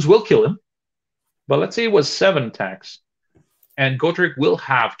 8 wounds will kill him. But let's say it was 7 attacks. And Gotrek will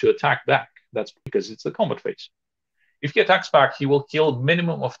have to attack back. That's because it's the combat phase. If he attacks back, he will kill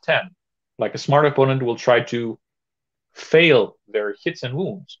minimum of 10. Like a smart opponent will try to fail their hits and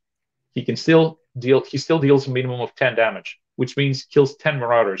wounds. He still deals a minimum of 10 damage, which means kills 10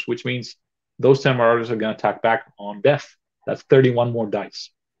 Marauders, which means those 10 Marauders are going to attack back on death. That's 31 more dice.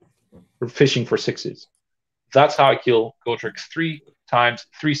 We're fishing for 6s. That's how I kill Gotrek 3 times,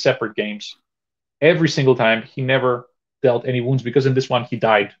 3 separate games. Every single time, he never dealt any wounds, because in this one, he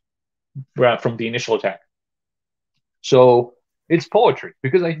died from the initial attack. So it's poetry,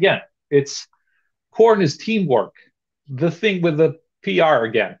 because again, Khorne is teamwork. The thing with the PR,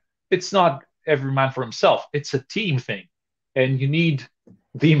 again, it's not every man for himself. It's a team thing. And you need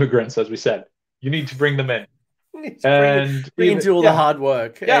the immigrants, as we said. You need to bring them in. Bring do all the hard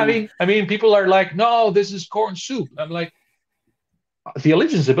work. Yeah, I mean, people are like, no, this is Khorne soup. I'm like, the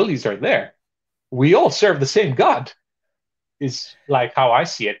allegiance abilities are there. We all serve the same god. Is like how I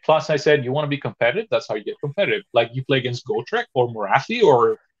see it. Plus, I said, you want to be competitive? That's how you get competitive. Like, you play against Gotrek or Morathi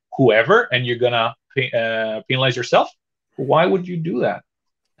or whoever, and you're going to penalize yourself? Why would you do that?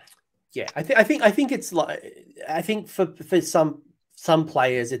 Yeah, I think it's like, I think for some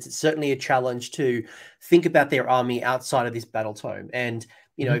players, it's certainly a challenge to think about their army outside of this battle tome. And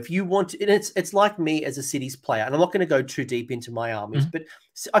if you want to, and it's like me as a Cities player, and I'm not going to go too deep into my armies, but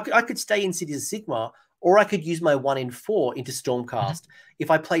I could stay in Cities of Sigmar, or I could use my 1 in 4 into Stormcast. If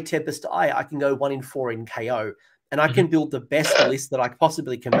I play Tempest Eye, I can go 1 in 4 in KO, and I can build the best list that I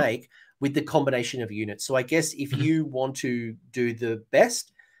possibly can make with the combination of units. So I guess if you want to do the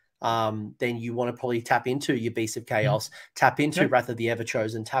best, then you want to probably tap into your Beasts of Chaos, tap into Wrath of the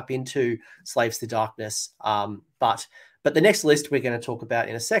Everchosen, tap into Slaves to Darkness. But the next list we're going to talk about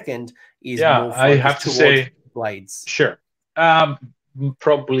in a second is more I have to say Blades. Sure.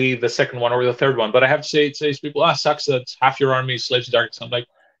 Probably the second one or the third one, but I have to say, it says people, sucks that half your army is Slaves to Darkness. I'm like,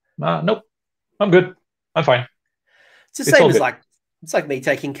 nope, I'm good. I'm fine. It's the same as it's like me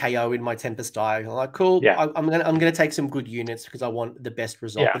taking KO in my Tempest Eye. I'm like, cool. Yeah. I'm gonna take some good units because I want the best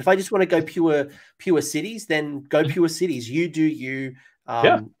result. But if I just want to go pure cities, then go pure cities. You do you.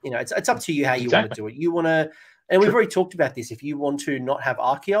 It's up to you how you want to do it. You want to, and we've already talked about this. If you want to not have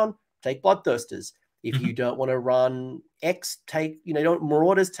Archaon, take Bloodthirsters. If you don't want to run X,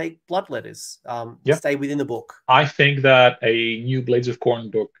 Marauders, take Bloodletters. Stay within the book. I think that a new Blades of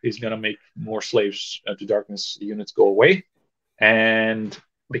Khorne book is going to make more Slaves to Darkness units go away. And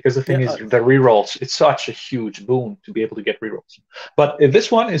because the thing is, the rerolls, it's such a huge boon to be able to get rerolls. But this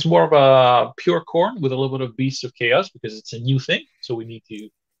one is more of a pure Khorne with a little bit of Beasts of Chaos, because it's a new thing. So we need to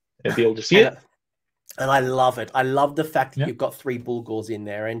be able to see it. And I love it. I love the fact that you've got 3 Bulgors in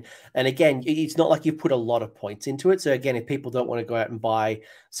there. And again, it's not like you've put a lot of points into it. So again, if people don't want to go out and buy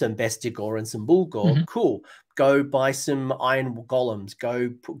some Bestigor and some Bulgor, cool. Go buy some Iron Golems.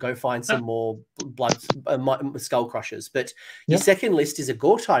 Go find some more Skull Crushers. But your second list is a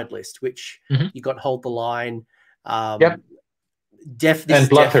Gore-Tide list, which you got Hold the Line. This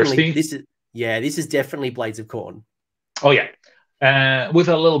is definitely Blades of Khorne. Oh yeah. With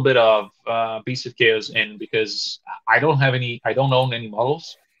a little bit of Beast of Chaos in, because I don't own any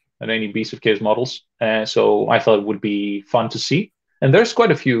models and any Beast of Chaos models, so I thought it would be fun to see. And there's quite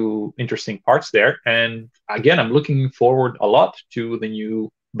a few interesting parts there. And again, I'm looking forward a lot to the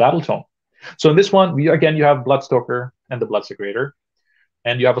new battle tome. So in this one, you have Bloodstalker and the Bloodsecrator,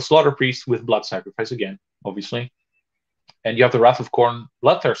 and you have a Slaughter Priest with Blood Sacrifice again, obviously, and you have the Wrath of Khorne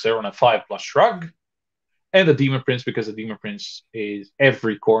Bloodthirster on a 5+ shrug. And the Demon Prince, because the Demon Prince is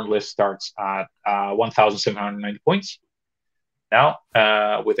every Khorne list starts at 1,790 points. Now,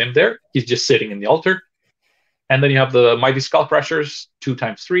 with him there, he's just sitting in the altar. And then you have the Mighty Skull Crushers, 2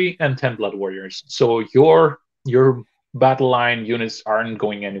 times 3, and 10 Blood Warriors. So your battle line units aren't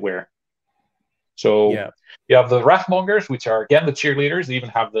going anywhere. So you have the Wrathmongers, which are, again, the cheerleaders. They even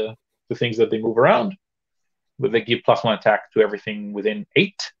have the the things that they move around. But they give +1 attack to everything within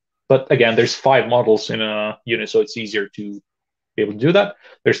 8. But again, there's 5 models in a unit, so it's easier to be able to do that.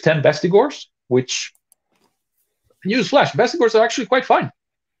 There's 10 Bestigors, which, newsflash, Bestigors are actually quite fine.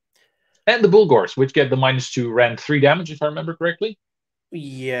 And the Bulgors, which get the -2 rend 3 damage, if I remember correctly.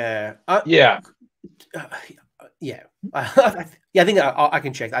 Yeah. Yeah. Yeah. I think I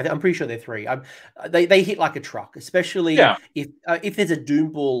can check. I'm pretty sure they're 3. They hit like a truck, especially if there's a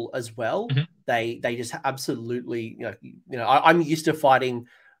Doom Bull as well. They just absolutely, I'm used to fighting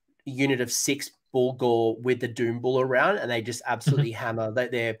a unit of 6 Bulgor with the Doom Bull around, and they just absolutely hammer.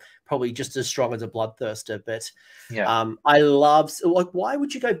 They're probably just as strong as a Bloodthirster. But I love, like, why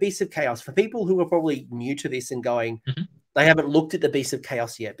would you go Beast of Chaos? For people who are probably new to this and going, they haven't looked at the Beast of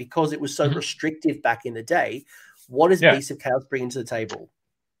Chaos yet because it was so restrictive back in the day. What does Beast of Chaos bring to the table?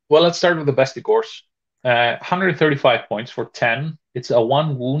 Well, let's start with the Bestigors. 135 points for 10. It's a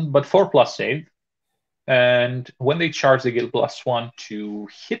 1 wound, but 4+ save. And when they charge, they get +1 to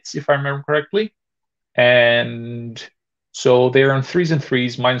hits, if I remember correctly. And so they're on 3s and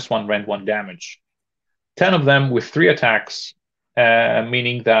 3s, -1 rend, 1 damage. 10 of them with 3 attacks,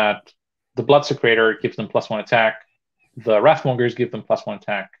 meaning that the Bloodsecrator gives them +1 attack. The Wrathmongers give them +1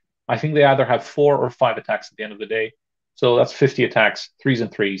 attack. I think they either have 4 or 5 attacks at the end of the day. So that's 50 attacks, 3s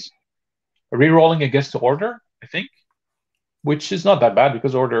and 3s. Rerolling against the Order, I think, which is not that bad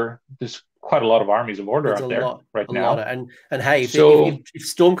because Order, there's quite a lot of armies of Order out there right now. And hey, if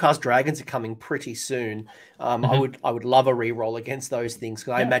Stormcast Dragons are coming pretty soon, I would love a reroll against those things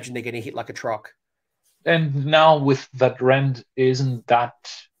because I imagine they're going to hit like a truck. And now with that rend isn't that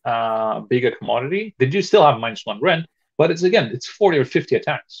big a commodity. They do still have -1 rend, but it's 40 or 50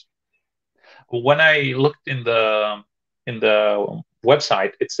 attacks. When I looked in the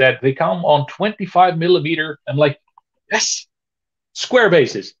website, it said they come on 25 millimeter. I'm like, yes, square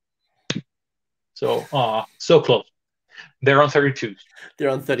bases. So close. They're on 32s. They're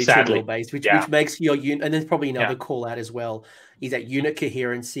on 32 mil base, which makes your unit, and there's probably another call out as well, is that unit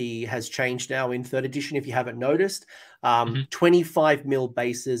coherency has changed now in 3rd edition, if you haven't noticed. 25 mil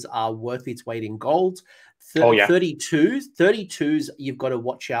bases are worth its weight in gold. 32s you've got to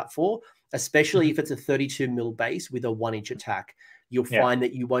watch out for, especially if it's a 32 mil base with a 1-inch attack. You'll find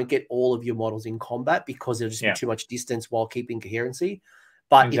that you won't get all of your models in combat because there'll just be too much distance while keeping coherency.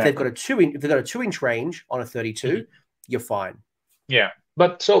 But if they've got a 2-inch range on a 32, you're fine. Yeah,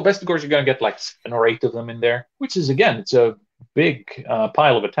 but so Bestigors, you're going to get like 7 or 8 of them in there, which is, again, it's a big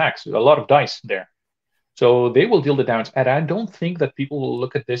pile of attacks, a lot of dice there. So they will deal the damage. And I don't think that people will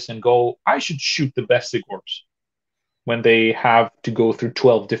look at this and go, I should shoot the Bestigors when they have to go through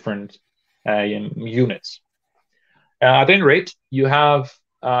 12 different units. At any rate, you have,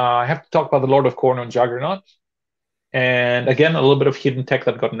 I have to talk about the Lord of Khorne and Juggernaut. And again, a little bit of hidden tech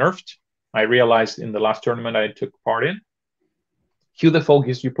that got nerfed. I realized in the last tournament I took part in. Hew the Foe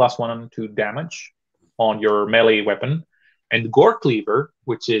gives you +1 to damage on your melee weapon. And Gore Cleaver,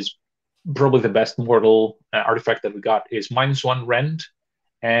 which is probably the best mortal artifact that we got, is -1 rend,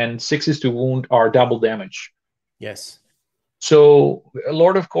 and 6s to wound are double damage. Yes. So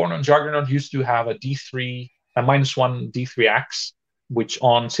Lord of Khorne and Juggernaut used to have a D3, a -1 D3 axe, which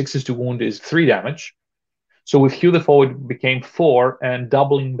on 6s to wound is 3 damage. So with Hew the Foe, it became 4, and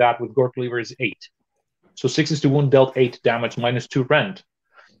doubling that with Gore Cleaver is 8. So 6s to wound dealt 8 damage, -2 rend.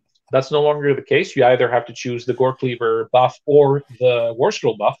 That's no longer the case. You either have to choose the Gore Cleaver buff or the War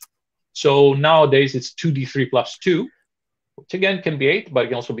Scroll buff. So nowadays it's 2d3 +2, which again can be 8, but it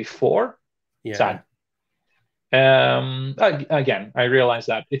can also be 4. Yeah. Sad. Again, I realized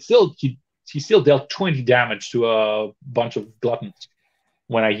that it's still he still dealt 20 damage to a bunch of gluttons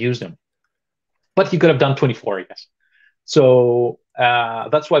when I used him. But he could have done 24, I guess. So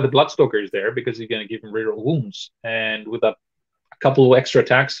that's why the Bloodstoker is there, because you're going to give him reroll wounds. And with a couple of extra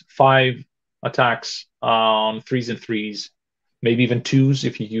attacks, 5 attacks on 3s and 3s, maybe even 2s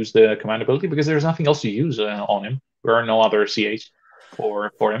if you use the command ability, because there's nothing else to use on him. There are no other CAs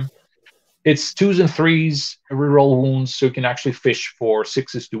for him. It's 2s and 3s, reroll wounds, so you can actually fish for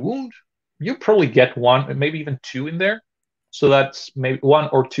 6s to wound. You probably get 1, maybe even 2 in there. So that's maybe 1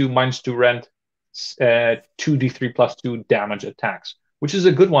 or 2 -2 rend, 2d3 +2 damage attacks, which is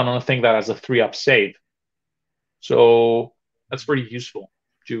a good one on a thing that has a 3-up save. So that's pretty useful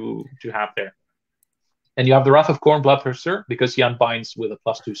to have there. And you have the Wrath of Khorne Bloodthirster, because he unbinds with a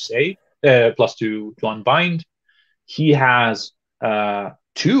 +2 save, +2 to unbind. He has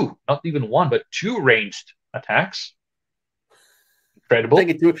 2, not even 1, but 2 ranged attacks. Incredible.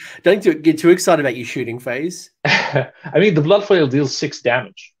 Don't get too excited about your shooting phase. I mean, the Blood Flail deals 6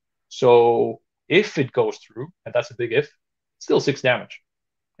 damage. So if it goes through, and that's a big if, still 6 damage.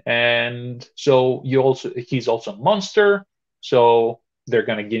 And so he's also a monster, so they're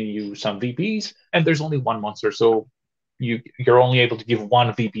going to give you some VPs, and there's only one monster, so you're only able to give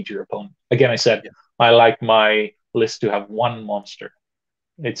one VP to your opponent. Again, I said I like my list to have one monster.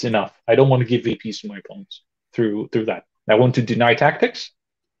 It's enough. I don't want to give VPs to my opponents through that. I want to deny tactics.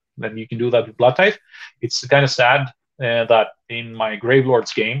 Then you can do that with Blood Type. It's kind of sad that in my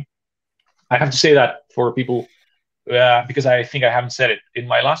Gravelords game, I have to say that for people, because I think I haven't said it. In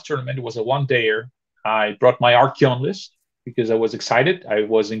my last tournament, it was a one-dayer. I brought my Archeon list because I was excited. I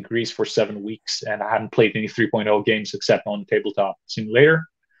was in Greece for 7 weeks, and I hadn't played any 3.0 games except on Tabletop Simulator.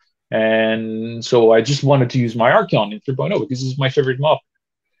 And so I just wanted to use my Archeon in 3.0 because this is my favorite mob.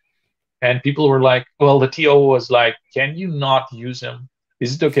 And people were like, well, the TO was like, can you not use him?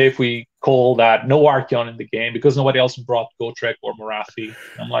 Is it okay if we call that no Archeon in the game because nobody else brought Gotrek or Morathi?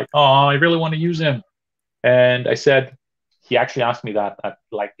 I'm like, oh, I really want to use him. And I said, he actually asked me that at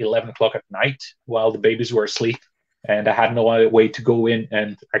like 11 o'clock at night while the babies were asleep. And I had no other way to go in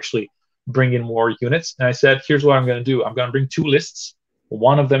and actually bring in more units. And I said, here's what I'm going to do. I'm going to bring 2 lists.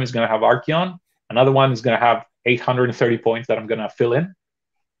 One of them is going to have Archeon. Another one is going to have 830 points that I'm going to fill in.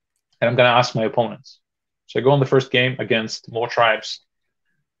 And I'm going to ask my opponents. So I go on the first game against more tribes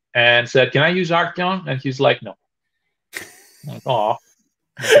and said, can I use Archeon? And he's like, no. I'm like, oh.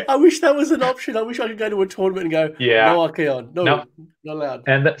 Okay. I wish that was an option. I wish I could go to a tournament and go, no Archeon. No, not allowed.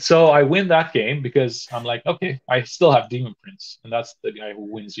 And so I win that game because I'm like, okay, I still have Demon Prince. And that's the guy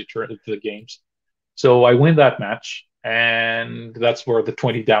who wins the games. So I win that match. And that's where the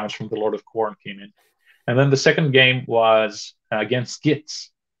 20 damage from the Lord of Khorne came in. And then the second game was against Gitz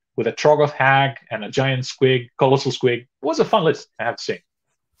with a Troggoth Hag and a Giant Squig, Colossal Squig. It was a fun list, I have to say.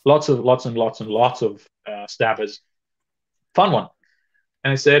 Lots of stabbers. Fun one.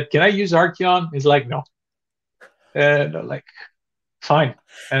 And I said, can I use Archeon? He's like, no. And I'm like, fine.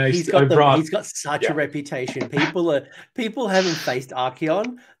 And he's got such a reputation. People haven't faced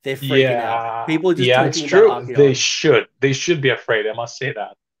Archeon. They're freaking out. People are just talking about Archeon. They should be afraid. I must say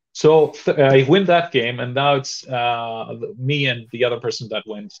that. So I win that game, and now it's me and the other person that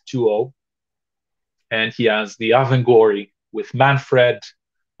went 2-0. And he has the Avengori with Manfred,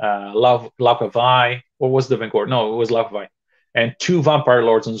 Laukavai. Or was the Avengori? No, it was Laukavai. And 2 Vampire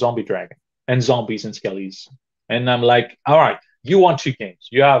Lords and Zombie Dragon. And Zombies and Skellies. And I'm like, all right, you won 2 games.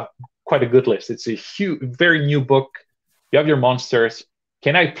 You have quite a good list. It's a huge, very new book. You have your monsters.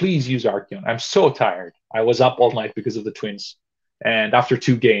 Can I please use Archeon? I'm so tired. I was up all night because of the twins. And after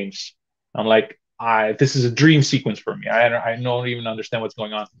 2 games, I'm like, this is a dream sequence for me. I don't even understand what's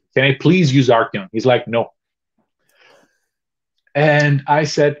going on. Can I please use Archeon? He's like, no. And I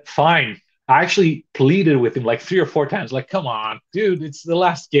said, fine. I actually pleaded with him like 3 or 4 times. Like, come on, dude, it's the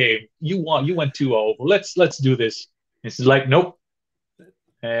last game. You won. You went 2-0. Let's do this. And he's like, nope.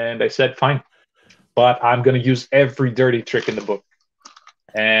 And I said, fine. But I'm going to use every dirty trick in the book.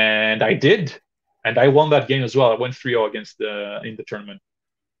 And I did. And I won that game as well. I went 3-0 in the tournament.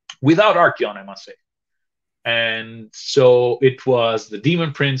 Without Archeon, I must say. And so it was the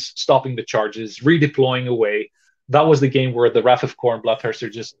Demon Prince stopping the charges, redeploying away. That was the game where the Wrath of Khorne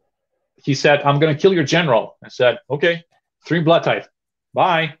Bloodthirster he said, I'm going to kill your general. I said, okay, 3 blood type.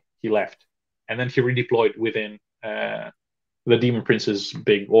 Bye. He left. And then he redeployed within the Demon Prince's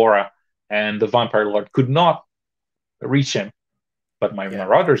big aura. And the Vampire Lord could not reach him. But my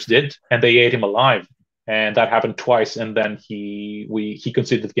Marauders did. And they ate him alive. And that happened twice. And then he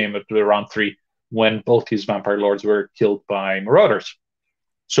conceded the game at round 3 when both his Vampire Lords were killed by Marauders.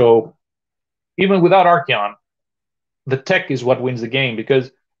 So even without Archeon, the tech is what wins the game,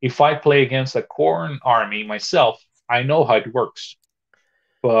 because if I play against a Khorne army myself, I know how it works.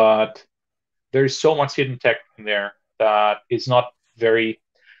 But there's so much hidden tech in there that is not very...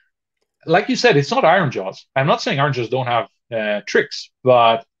 Like you said, it's not Iron Jaws. I'm not saying Iron Jaws don't have tricks,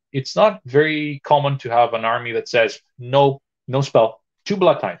 but it's not very common to have an army that says, no spell, 2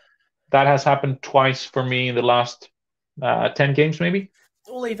 blood type. That has happened twice for me in the last 10 games, maybe.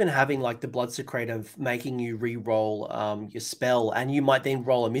 Or even having like the Blood Secrete of making you re-roll your spell, and you might then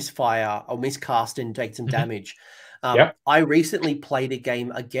roll a misfire or miscast and take some damage. I recently played a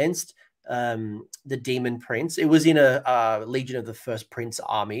game against the Demon Prince. It was in a Legion of the First Prince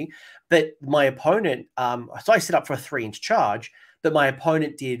army, but my opponent, so I set up for a 3-inch charge, but my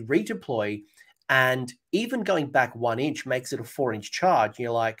opponent did redeploy, and even going back 1 inch makes it a 4-inch charge. And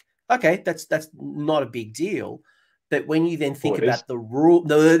you're like, okay, that's not a big deal. But when you then think about the rule,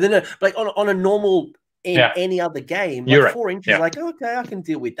 no, like on a normal any other game, like 4 inches, like, okay, I can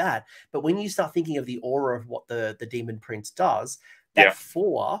deal with that. But when you start thinking of the aura of what the Demon Prince does, that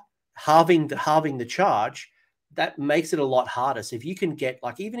 4 halving the charge that makes it a lot harder. So if you can get,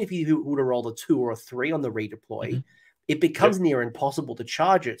 like, even if you would have rolled a 2 or a 3 on the redeploy, it becomes near impossible to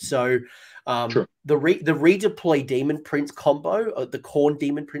charge it. So the redeploy Demon Prince combo, the Khorne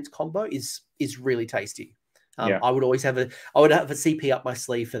Demon Prince combo is really tasty. I would always have a CP up my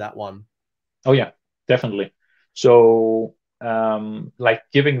sleeve for that one. Oh yeah, definitely. So like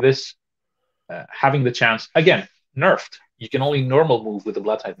giving this, having the chance, again, nerfed. You can only normal move with the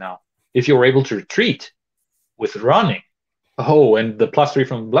Blood Tide now. If you're able to retreat with running, and the +3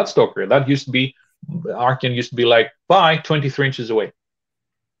 from Bloodstalker, that used to be, Arkin used to be like, bye, 23 inches away.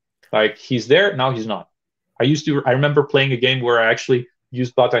 Like, he's there, now he's not. I remember playing a game where I actually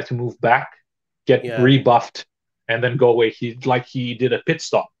used Blood Tide to move back, get rebuffed, and then go away. He did a pit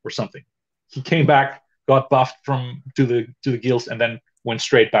stop or something. He came back, got buffed to the guilds, and then went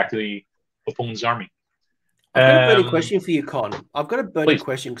straight back to the opponent's army. I've got a burning question for you, Con. I've got a burning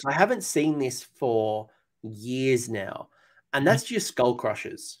question because I haven't seen this for years now, and that's your Skull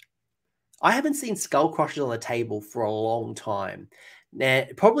Crushers. I haven't seen Skull Crushers on the table for a long time. Now,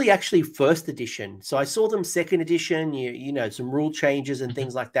 probably actually first edition. So I saw them second edition. You know, some rule changes and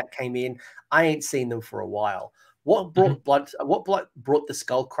things like that came in. I ain't seen them for a while. What brought brought the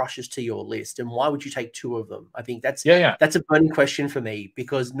Skull Crushers to your list, and why would you take 2 of them? I think that's a burning question for me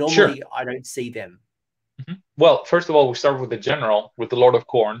because normally I don't see them. Well, first of all, we start with the general, with the Lord of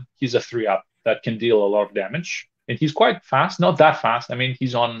Khorne. He's a 3-up that can deal a lot of damage, and he's quite fast. Not that fast. I mean,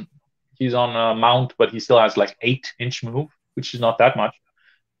 he's on a mount, but he still has like 8-inch move, which is not that much.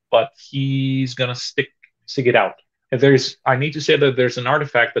 But he's gonna stick it out. I need to say that there's an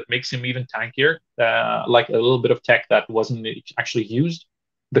artifact that makes him even tankier, like a little bit of tech that wasn't actually used.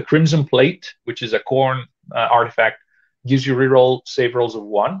 The Crimson Plate, which is a Khorne artifact, gives you reroll save rolls of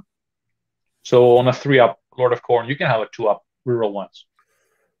 1. So on a 3-up Lord of Khorne, you can have a 2-up reroll once.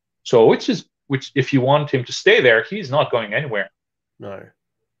 So which if you want him to stay there, he's not going anywhere. No.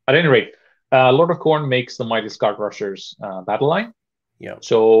 At any rate, Lord of Khorne makes the Mighty Skull Crushers battle line. Yeah.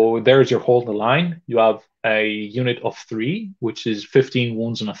 So there's your hold the line. You have a unit of 3, which is 15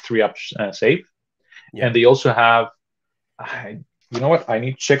 wounds on a 3-up save. Yeah. And they also have, you know what? I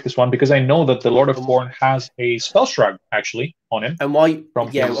need to check this one because I know that the Lord of Khorne has a spell shrug actually on him. And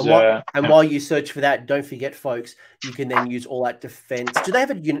while you search for that, don't forget, folks, you can then use all that defense. Do they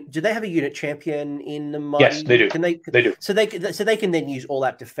have a unit champion in the Mighty? Yes, they do. They do. So they can then use all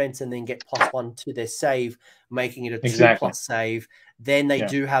that defense and then get +1 to their save, making it a 2+ save. Then they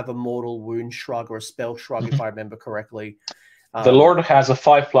do have a mortal wound shrug or a spell shrug, if I remember correctly. The Lord has a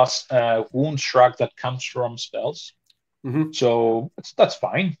 5+ wound shrug that comes from spells. So that's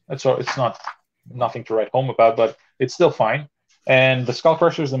fine. It's not nothing to write home about, but it's still fine. And the Skull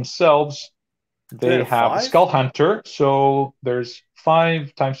Crushers themselves, they have the Skull Hunter. So there's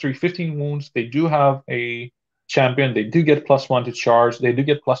 5 × 3, 15 wounds. They do have a champion. They do get +1 to charge. They do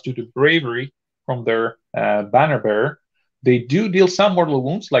get +2 to bravery from their banner bearer. They do deal some mortal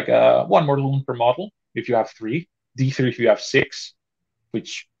wounds, like 1 mortal wound per model if you have 3, D3 if you have 6,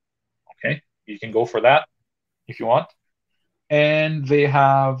 which, okay, you can go for that if you want. And they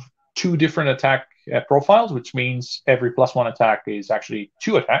have 2 different attack profiles, which means every +1 attack is actually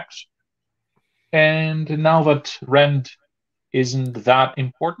 2 attacks. And now that Rend isn't that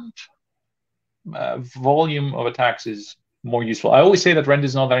important, volume of attacks is more useful. I always say that Rend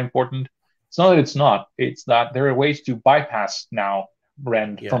is not that important. It's not that it's not. It's that there are ways to bypass now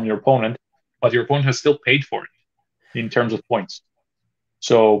Rend from your opponent, but your opponent has still paid for it in terms of points.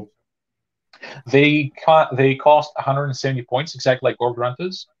 So they cost 170 points, exactly like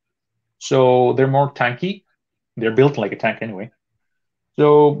Gorgruntas. So they're more tanky. They're built like a tank anyway.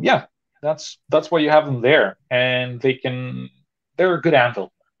 So yeah, that's why you have them there, and they're a good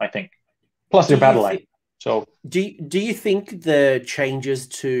anvil, I think. Plus their battle line. So do you think the changes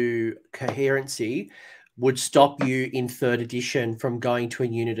to coherency would stop you in 3rd edition from going to a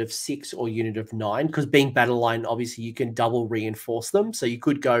unit of 6 or unit of 9? Because being battle line, obviously you can double reinforce them. So you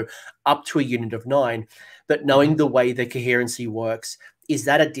could go up to a unit of 9, but knowing the way the coherency works, is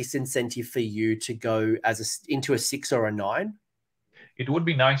that a disincentive for you to go into a 6 or a 9? It would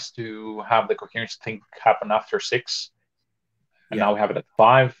be nice to have the coherency thing happen after 6. And now we have it at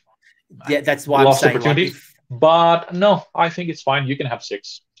 5. Yeah, that's why I'm saying opportunity. But no, I think it's fine. You can have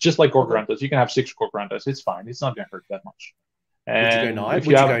 6. Just like Gorgruntas. You can have 6 Gorgruntas. It's fine. It's not going to hurt that much. And would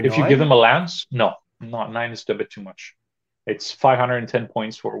you go 9? If you give them a lance, no, not 9 is a bit too much. It's 510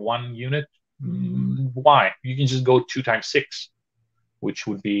 points for 1 unit. Why? You can just go 2 × 6, which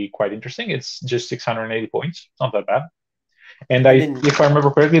would be quite interesting. It's just 680 points. It's not that bad. And if I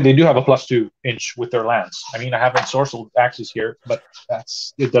remember correctly, they do have a +2 inch with their lance. I mean, I have ensorcelled axes here, but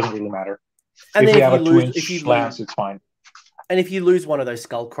it doesn't really matter. And if then you have a 2-inch lance, it's fine. And if you lose one of those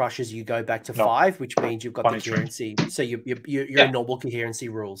skull crushes, you go back to 5, which means you've got the coherency. So you're in normal coherency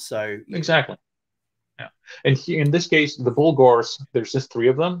rules. So exactly. Yeah. And here, in this case, the Bulgors, there's just 3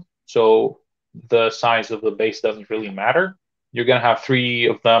 of them. So the size of the base doesn't really matter. You're going to have 3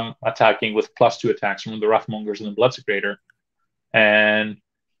 of them attacking with +2 attacks from the Wrathmongers and the Bloodsecrator. And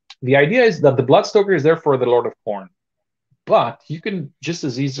the idea is that the Bloodstoker is there for the Lord of Khorne. But you can just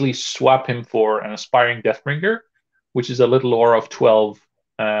as easily swap him for an Aspiring Deathbringer, which is a little aura of 12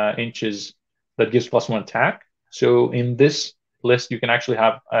 inches that gives +1 attack. So in this list, you can actually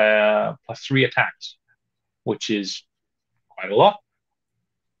have +3 attacks, which is quite a lot.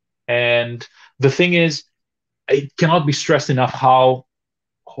 And the thing is, it cannot be stressed enough how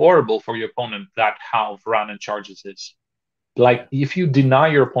horrible for your opponent that Howe run and charges is. Like, if you deny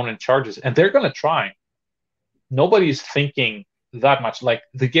your opponent charges, and they're going to try, nobody's thinking that much. Like,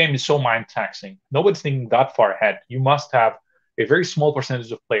 the game is so mind-taxing. Nobody's thinking that far ahead. You must have a very small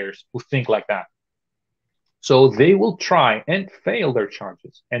percentage of players who think like that. So they will try and fail their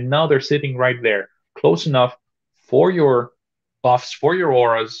charges. And now they're sitting right there, close enough for your buffs, for your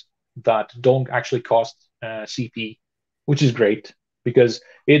auras that don't actually cost CP, which is great because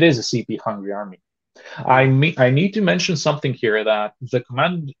it is a CP-hungry army. I need to mention something here, that the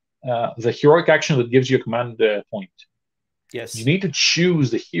command, the heroic action that gives you a command point. Yes. You need to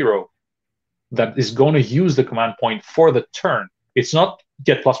choose the hero that is going to use the command point for the turn. It's not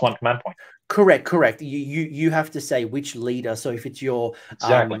get +1 command point. Correct. You have to say which leader. So if it's your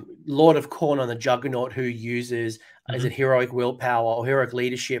Lord of Khorne on the Juggernaut who uses is it heroic willpower or heroic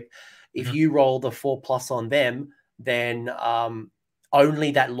leadership, if you roll the 4+ on them, then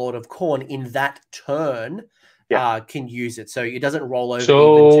only that Lord of Khorne in that turn can use it. So it doesn't roll over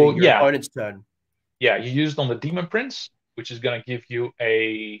even to your opponent's turn. Yeah, you use it on the Demon Prince, which is going to give you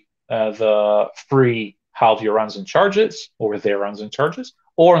the free halve your runs and charges, or their runs and charges,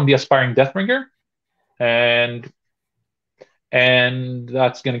 or on the Aspiring Deathbringer, and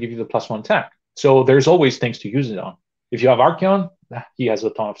that's going to give you the +1 attack. So there's always things to use it on. If you have Archeon, he has a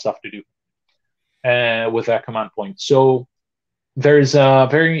ton of stuff to do with that command point. So there's a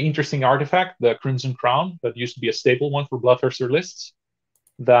very interesting artifact, the Crimson Crown, that used to be a staple one for Bloodthirster lists,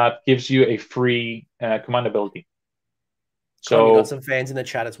 that gives you a free command ability. So you got some fans in the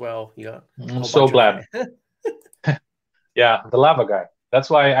chat as well. I'm so glad. Yeah, the lava guy. That's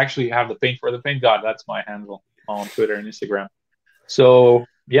why I actually have the paint god. That's my handle on Twitter and Instagram. So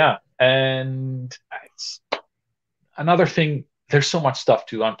yeah, and it's another thing. There's so much stuff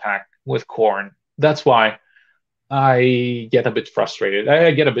to unpack with Khorne. That's why I get a bit frustrated.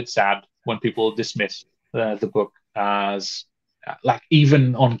 I get a bit sad when people dismiss the book as, like,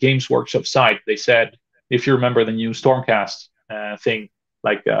 even on Games Workshop site, they said, if you remember the new Stormcast thing,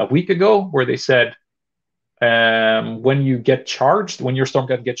 like a week ago, where they said, when you get charged, when your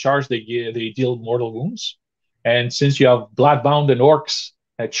Stormcast get charged, they deal mortal wounds. And since you have Bloodbound and Orcs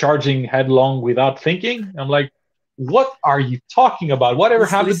charging headlong without thinking, I'm like, what are you talking about? Whatever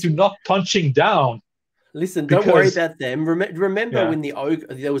happened to not punching down? Listen, don't worry about them. Remember when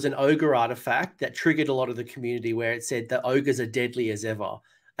there was an ogre artifact that triggered a lot of the community where it said the ogres are deadly as ever.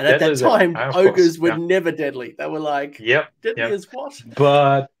 And at that time, ogres were never deadly. They were like, deadly as what?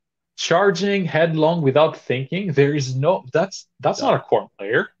 But charging headlong without thinking, there is that's not a Khorne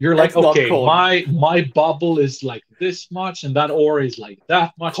player. You're like, okay, my bubble is like this much, and that aura is like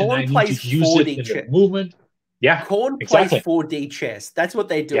that much, and I need to use it in the movement. Yeah, Khorne plays 4D chess. That's what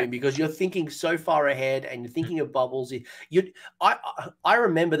they're doing because you're thinking so far ahead and you're thinking of bubbles. I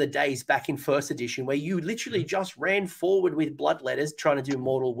remember the days back in first edition where you literally just ran forward with blood letters trying to do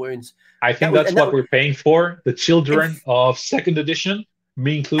mortal wounds. I think that's what we're paying for. The children of second edition,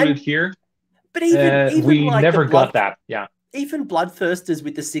 me included here. But even we like never got that. Yeah. Even Bloodthirsters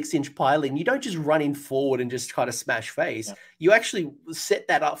with the 6-inch piling, you don't just run in forward and just try to smash face. Yeah. You actually set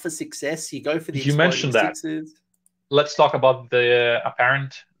that up for success. You go for the You mentioned that. Let's talk about the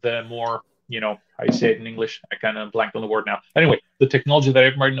the more, how you say it in English. I kind of blanked on the word now. Anyway, the technology that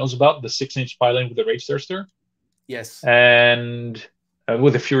everybody knows about, the 6-inch piling with the Rage Thirster. Yes. And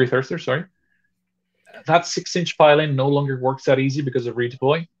with the Fury Thirster, sorry. That 6-inch piling no longer works that easy because of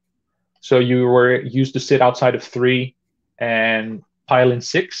redeploy. So you were used to sit outside of 3 and pile in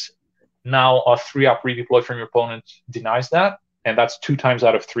 6. Now a 3-up redeploy from your opponent denies that, and that's 2 times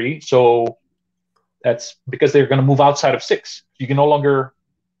out of 3. So that's because they're going to move outside of 6. You can no longer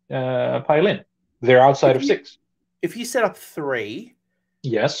pile in. They're outside of 6. If you set up 3,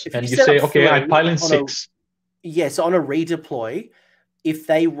 yes, and you say, okay, I pile in 6. Yes, on a redeploy, if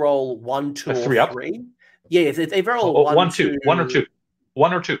they roll 1, 2, or 3, if they roll 1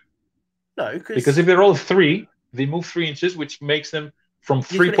 or 2. No, because if they roll 3, they move 3 inches, which makes them from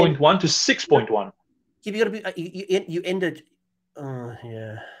 3.1 to 6.1. You got to be you ended.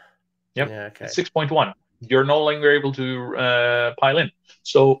 Yeah. Yep. Yeah. Okay. 6.1. You're no longer able to pile in.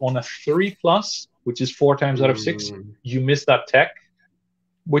 So on a 3+, which is 4 times out of 6, you miss that tech,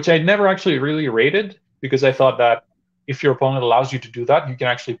 which I never actually really rated, because I thought that if your opponent allows you to do that, you can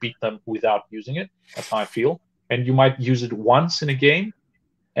actually beat them without using it. That's how I feel. And you might use it once in a game.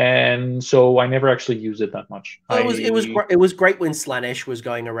 And so I never actually used it that much. Well, it was great when Slanesh was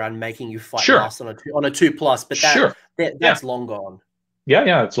going around making you fight last on a 2+, but that's long gone.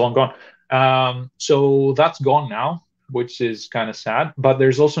 Yeah, it's long gone. So that's gone now, which is kind of sad. But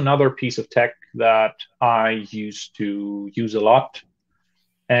there's also another piece of tech that I used to use a lot,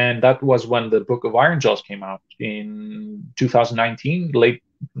 and that was when the Book of Ironjawz came out in 2019, late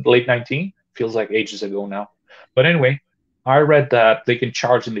 19. Feels like ages ago now. But anyway, I read that they can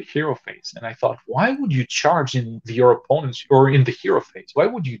charge in the hero phase, and I thought, why would you charge in your opponent's or in the hero phase? Why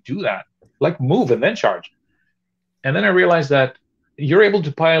would you do that? Like, move and then charge. And then I realized that you're able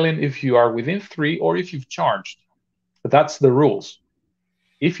to pile in if you are within 3 or if you've charged. But that's the rules.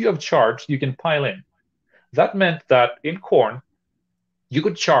 If you have charged, you can pile in. That meant that in Khorne, you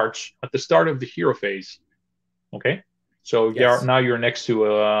could charge at the start of the hero phase. Okay? So now you're next to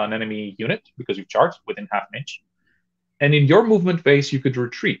an enemy unit because you've charged within half an inch. And in your movement phase, you could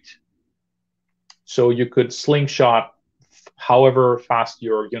retreat. So you could slingshot however fast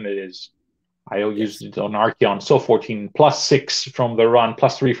your unit is. I used it on Archeon. So 14 plus 6 from the run,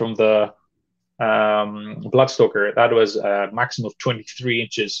 plus 3 from the Bloodstoker. That was a maximum of 23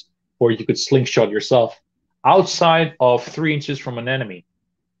 inches where you could slingshot yourself outside of 3 inches from an enemy.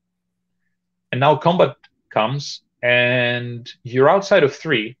 And now combat comes, and you're outside of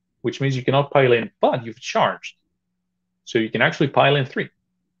 3, which means you cannot pile in, but you've charged. So you can actually pile in 3.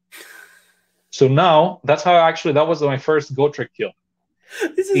 So now, that was my first Gotrek kill.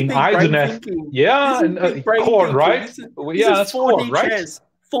 This is in Idoneth. Yeah, and Khorne, right? This that's Khorne, right?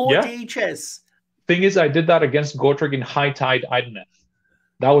 4D chess. Thing is, I did that against Gotrek in High Tide Idoneth.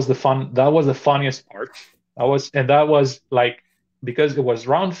 That was the funniest part. That was like, because it was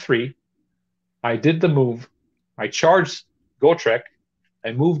round 3, I did the move, I charged Gotrek,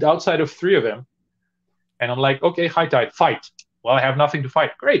 I moved outside of 3 of them, and I'm like, okay, High Tide, fight. Well, I have nothing to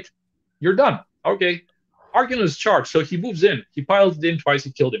fight. Great, you're done. Okay, Archeon is charged, so he moves in. He piles in twice,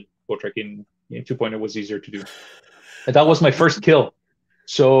 he killed him. Gotrek in 2.0 was easier to do. And that was my first kill.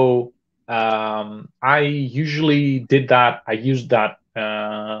 So I usually did that. I used that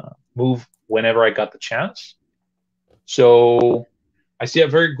move whenever I got the chance. So I see a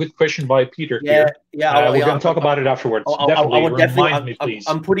very good question by Peter here. Yeah, we're going to talk about it afterwards. Remind me, please.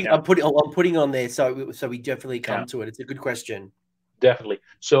 I'm putting on there, so we definitely come to it. It's a good question. Definitely.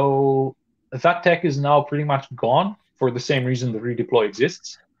 So that tech is now pretty much gone for the same reason the redeploy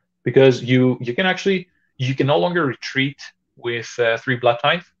exists, because you can no longer retreat with 3 blood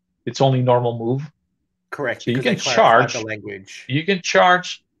type. It's only normal move. Correct. So you can charge. The language. You can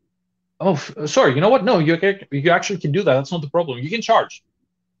charge. Oh, sorry. You know what? No, you actually can do that. That's not the problem. You can charge,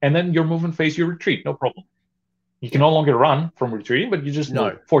 and then your movement phase, you retreat. No problem. You can no longer run from retreating, but you just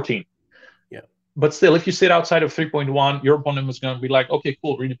move 14. Yeah. But still, if you sit outside of 3.1, your opponent was going to be like, okay,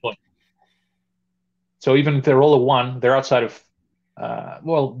 cool, redeploy. So even if they roll a 1, they're outside of.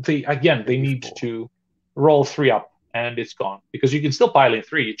 They need to roll 3 up, and it's gone, because you can still pile in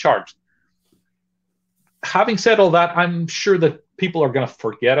 3. You charged. Having said all that, I'm sure that people are going to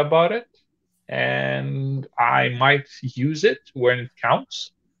forget about it, and I might use it when it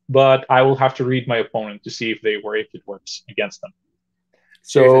counts, but I will have to read my opponent to see if it works against them.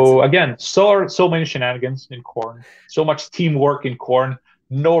 So again, so many shenanigans in Khorne, so much teamwork in Khorne,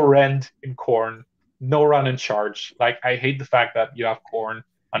 no rend in Khorne, no run and charge. Like, I hate the fact that you have Khorne,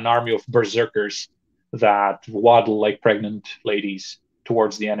 an army of berserkers that waddle like pregnant ladies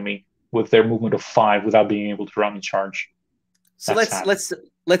towards the enemy with their movement of 5 without being able to run and charge. So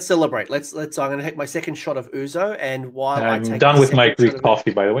let's celebrate. I'm going to take my second shot of Ouzo, and while I'm done with my Greek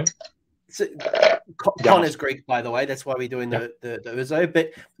coffee, by the way. So, Connor's Greek, by the way. That's why we're doing the Ouzo.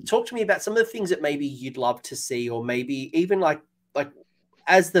 But talk to me about some of the things that maybe you'd love to see, or maybe even like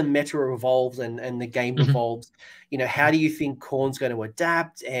as the meta evolves and the game evolves, how do you think Khorne's going to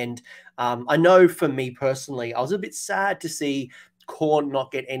adapt? And I know for me personally, I was a bit sad to see Khorne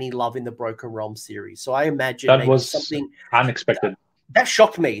not get any love in the Broken Realm series. So I imagine that was something unexpected. That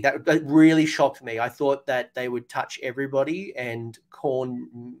shocked me. That really shocked me. I thought that they would touch everybody, and Khorne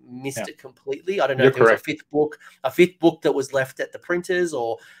missed it completely. I don't know if there was a fifth book that was left at the printers,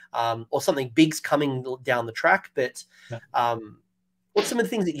 or something big's coming down the track. But What's some of the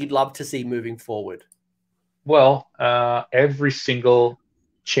things that you'd love to see moving forward? Well, every single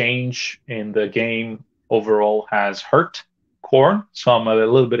change in the game overall has hurt Khorne, so I'm a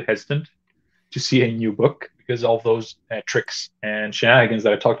little bit hesitant to see a new book because all those tricks and shenanigans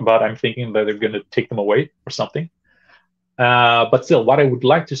that I talked about, I'm thinking that they're going to take them away or something. But still, what I would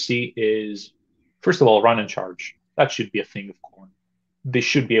like to see is, first of all, run and charge. That should be a thing of Khorne. They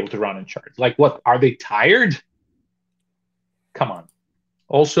should be able to run and charge. Like, what? Are they tired? Come on.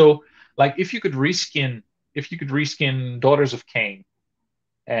 Also, like, if you could reskin Daughters of Cain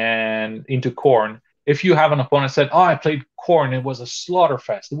and into Khorne, if you have an opponent said, "Oh, I played Khorne, it was a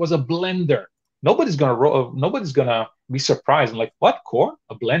slaughterfest, it was a blender," nobody's gonna be surprised and like, "What, Khorne?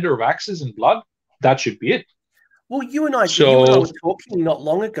 A blender of axes and blood?" That should be it. Well, you and I were talking not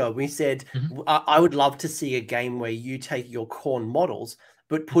long ago. We said, I would love to see a game where you take your Khorne models,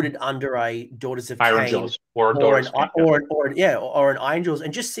 but put it under a Daughters of Cain or an Iron Jaws,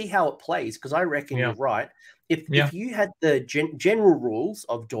 and just see how it plays. Because I reckon you're right. If you had the general rules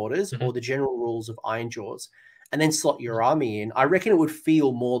of Daughters or the general rules of Iron Jaws, and then slot your army in, I reckon it would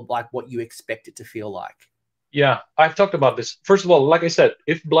feel more like what you expect it to feel like. Yeah, I've talked about this. First of all, like I said,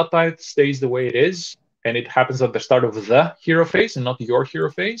 if Blood Tithe stays the way it is, and it happens at the start of the hero phase and not your hero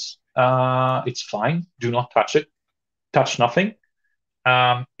phase, it's fine. Do not touch it. Touch nothing.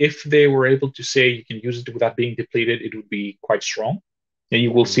 If they were able to say you can use it without being depleted, it would be quite strong. And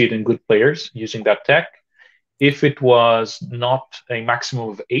you will see it in good players using that tech. If it was not a maximum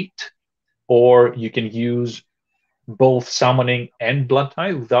of 8, or you can use both summoning and Blood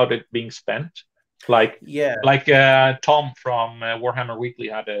Tithe without it being spent, like Tom from Warhammer Weekly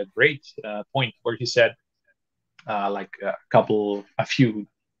had a great point where he said, a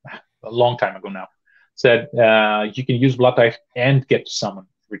long time ago now, said you can use Blood Tithe and get to summon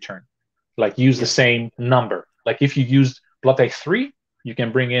return, like use the same number. Like if you used Blood Tithe 3, you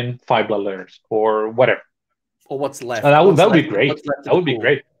can bring in 5 blood letters or whatever. Or what's left? That would be great. That would be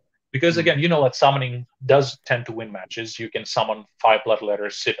great. Because again, you know what, summoning does tend to win matches. You can summon 5 blood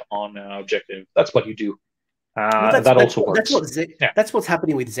letters, sit on an objective. That's what you do. That also works. That's what's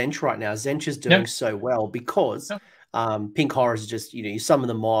happening with Zench right now. Zench is doing so well because Pink Horrors is just, you summon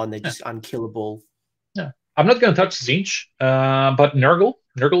them on, they're just unkillable. Yeah, I'm not going to touch Zench, but Nurgle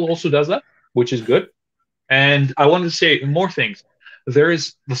also does that, which is good. And I wanted to say more things.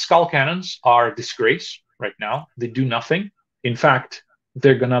 The Skull Cannons are a disgrace right now. They do nothing. In fact,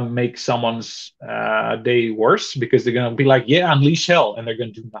 they're going to make someone's day worse because they're going to be like, unleash hell, and they're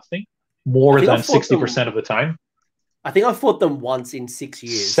going to do nothing more than 60% of the time. I think I fought them once in 6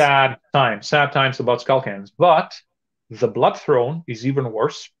 years. Sad times about Skull Cannons. But the Blood Throne is even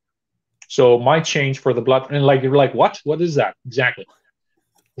worse. So my change for the Blood, and you're like, what? What is that? Exactly.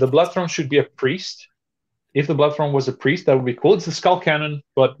 The Blood Throne should be a priest. If the Blood Throne was a priest, that would be cool. It's a Skull Cannon,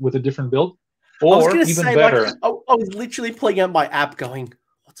 but with a different build. Or even better. I was literally playing out my app going,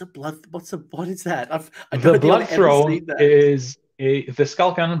 what is that? The Blood Throne is the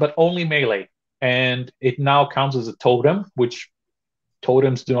Skull Cannon, but only melee. And it now counts as a totem, which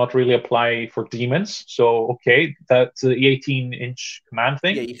totems do not really apply for demons. So, okay, that's the 18-inch command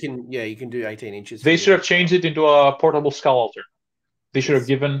thing. Yeah, you can do 18 inches. They should have changed it into a portable Skull Altar. They should have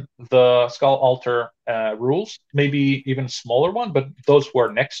given the Skull Altar rules, maybe even a smaller one, but those who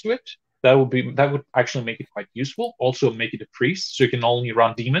are next to it, that would actually make it quite useful. Also make it a priest, so you can only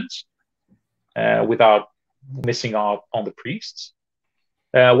run demons without missing out on the priests.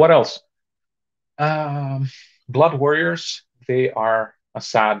 What else? Blood Warriors, they are a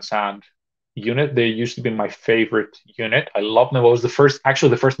sad unit. They used to be my favorite unit. I love them. It was the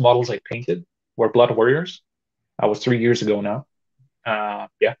first models I painted were Blood Warriors. That was 3 years ago now.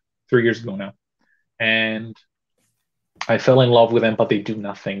 3 years ago now. And I fell in love with them, but they do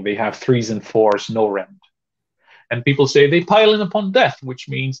nothing. They have 3s and 4s, no rend. And people say they pile in upon death, which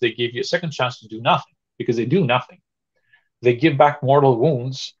means they give you a second chance to do nothing, because they do nothing. They give back mortal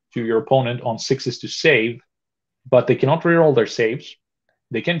wounds to your opponent on 6s to save, but they cannot reroll their saves.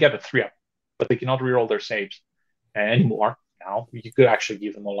 They can get a 3-up, but they cannot reroll their saves anymore now. You could actually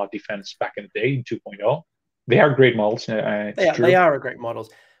give them a lot of defense back in the day in 2.0. They are great models. They are great models.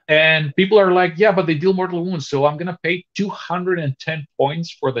 And people are like, yeah, but they deal mortal wounds. So I'm going to pay 210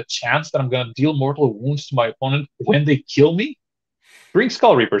 points for the chance that I'm going to deal mortal wounds to my opponent when they kill me? Bring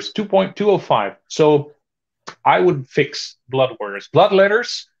Skull Reapers, 2.205. So I would fix Blood Warriors. Blood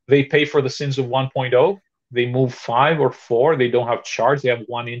Letters, they pay for the sins of 1.0. They move 5 or 4. They don't have charge. They have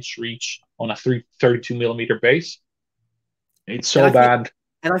 1-inch reach on a 32 millimeter base. It's so bad.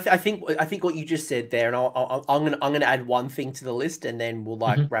 And I think what you just said there, and I'm gonna add one thing to the list, and then we'll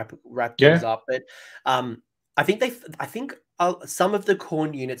wrap things up. But I think some of the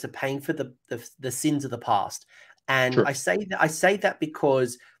Khorne units are paying for the sins of the past, and True. I say that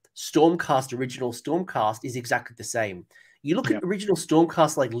because original Stormcast is exactly the same. You look at original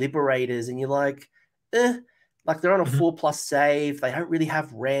Stormcast like Liberators, and you're like, like they're on a 4+ save. They don't really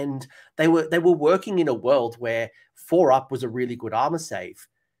have rend. They were working in a world where 4+ was a really good armor save.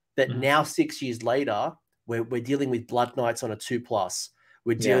 But now 6 years later, we're dealing with Blood Knights on a 2+.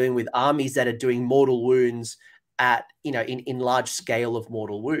 We're dealing with armies that are doing mortal wounds at, in large scale of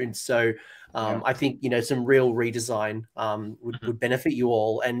mortal wounds. So I think, some real redesign would benefit you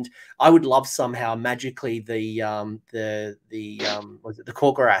all. And I would love somehow magically the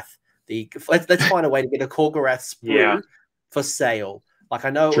Korgorath. Let's find a way to get a Korgorath sprue for sale. Like, I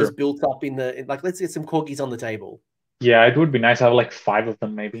know it was built up let's get some corgis on the table. Yeah, it would be nice to have like 5 of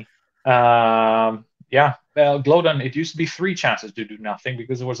them maybe. Yeah, well, Glowdon, it used to be 3 chances to do nothing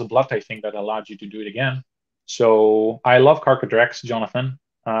because there was a blood type thing that allowed you to do it again. So I love Carcadrex, Jonathan.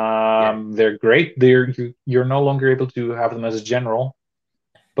 They're great. You're no longer able to have them as a general,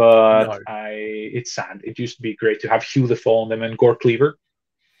 but it's sad. It used to be great to have Hew the Fall on them and Gore Cleaver,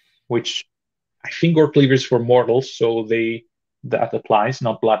 which I think Gore Cleaver is for mortals, so that applies,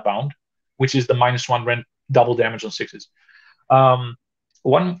 not Bloodbound, which is the -1 rend double damage on 6s.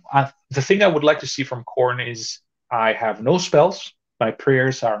 The thing I would like to see from Khorne is I have no spells. My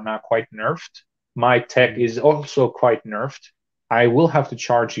prayers are now quite nerfed. My tech is also quite nerfed. I will have to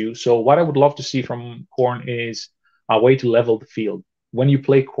charge you. So what I would love to see from Khorne is a way to level the field. When you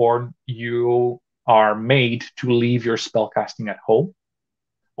play Khorne, you are made to leave your spellcasting at home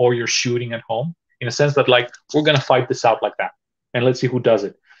or your shooting at home, in a sense that, like, we're going to fight this out like that, and let's see who does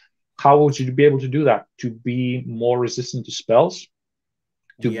it. How would you be able to do that? To be more resistant to spells?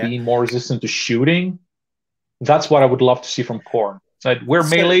 To be more resistant to shooting? That's what I would love to see from Khorne. So we're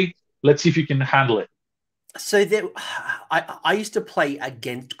melee. Let's see if you can handle it. So I used to play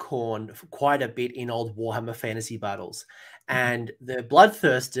against Khorne quite a bit in old Warhammer fantasy battles. And the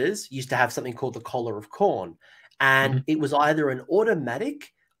Bloodthirsters used to have something called the Collar of Khorne. And it was either an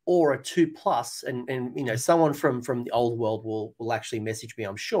automatic or a 2+. And someone from the old world will actually message me,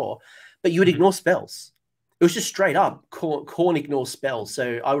 I'm sure. But you would ignore spells. It was just straight up Khorne ignores spells.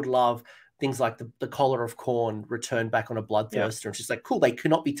 So I would love things like the Collar of Khorne returned back on a Bloodthirster. It's just like, cool, they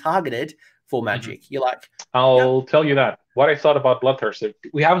cannot be targeted for magic. You're like, I'll tell you that. What I thought about Bloodthirsters,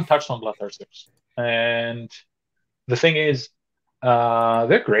 we haven't touched on Bloodthirsters. And the thing is,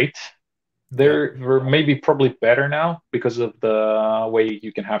 they're great. They're maybe probably better now because of the way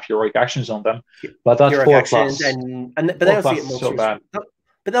you can have heroic actions on them. But that's heroic 4+. But they also get monstrous. So bad.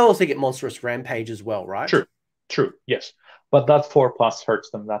 But they also get monstrous rampage as well, right? True. Yes. But that 4+ hurts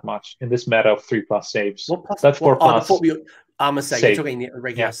them that much in this meta of 3+ saves. That's 4+. Armor save. You're talking the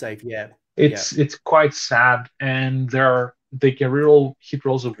regular save, It's quite sad, and they can reroll hit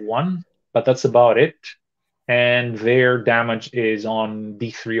rolls of 1, but that's about it. And their damage is on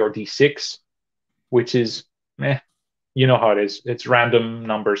D3 or D6, which is you know how it is. It's random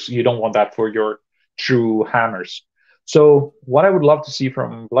numbers. You don't want that for your true hammers. So what I would love to see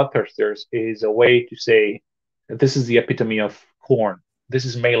from Bloodthirsters is a way to say, this is the epitome of Khorne. This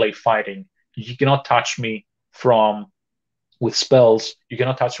is melee fighting. You cannot touch me with spells. You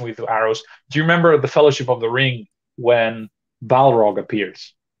cannot touch me with arrows. Do you remember the Fellowship of the Ring when Balrog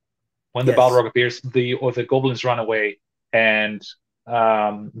appears? When the Balrog appears, the goblins run away, and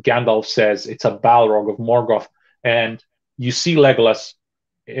Gandalf says it's a Balrog of Morgoth, and you see Legolas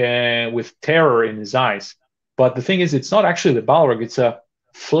with terror in his eyes. But the thing is, it's not actually the Balrog, it's a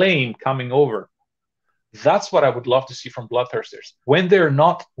flame coming over. That's what I would love to see from Bloodthirsters. When they're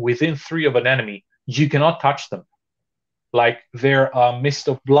not within 3 of an enemy, you cannot touch them. Like they're a mist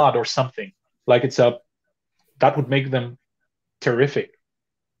of blood or something. Like that would make them terrific.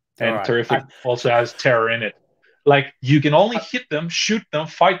 And terrific also has terror in it. Like, you can only hit them, shoot them,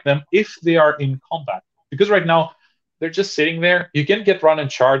 fight them if they are in combat. Because right now, they're just sitting there. You can get run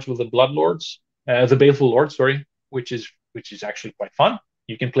and charge with the Bloodlords, the Baleful Lords, which is actually quite fun.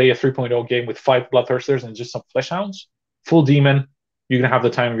 You can play a 3.0 game with 5 Bloodthirsters and just some Fleshhounds. Full demon. You're going to have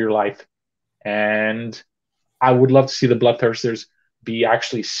the time of your life. And I would love to see the Bloodthirsters be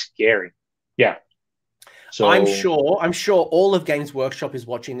actually scary. Yeah. So I'm sure all of Games Workshop is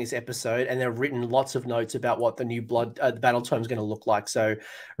watching this episode, and they've written lots of notes about what the new Battle Tome is going to look like. So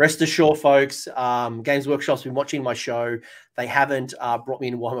rest assured, folks, Games Workshop's been watching my show. They haven't brought me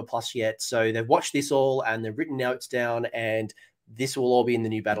in Warhammer Plus yet. So they've watched this all, and they've written notes down, and this will all be in the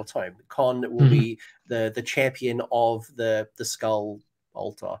new Battle Tome. Con will be the champion of the Skull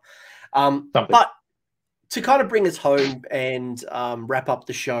Altar. But to kind of bring us home and wrap up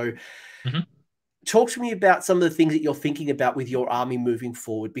the show, talk to me about some of the things that you're thinking about with your army moving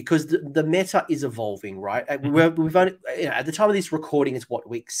forward, because the meta is evolving, right? We've only, at the time of this recording, it's what,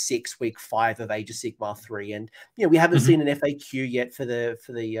 week 6, week 5 of Age of Sigmar 3, and we haven't seen an FAQ yet for the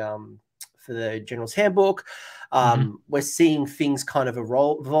General's Handbook. We're seeing things kind of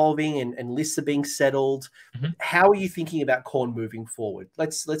evolving, and lists are being settled. How are you thinking about Khorne moving forward?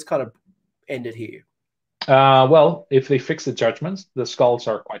 Let's kind of end it here. Well, if they fix the judgments, the skulls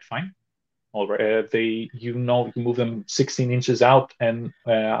are quite fine. Already, you move them 16 inches out and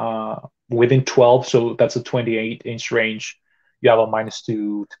within 12, so that's a 28-inch range. You have a -2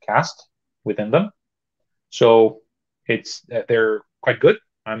 to cast within them, so they're quite good.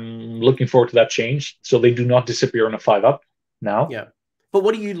 I'm looking forward to that change, so they do not disappear on a 5-up now. Yeah, but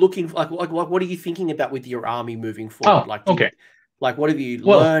what are you looking for? Like what are you thinking about with your army moving forward? What have you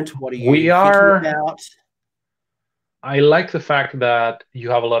learned? What are you thinking about? I like the fact that you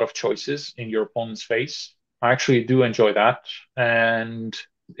have a lot of choices in your opponent's face. I actually do enjoy that, and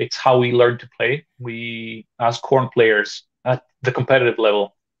it's how we learn to play. We, as Khorne players at the competitive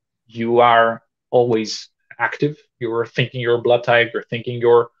level, you are always active. You're thinking your blood type, you're thinking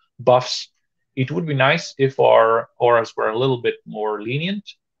your buffs. It would be nice if our auras were a little bit more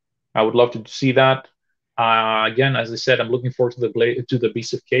lenient. I would love to see that. Again, as I said, I'm looking forward to the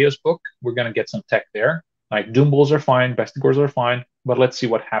Beast of Chaos book. We're going to get some tech there. Like, Doom Bulls are fine, Bestigors are fine, but let's see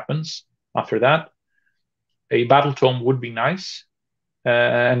what happens after that. A battle tome would be nice.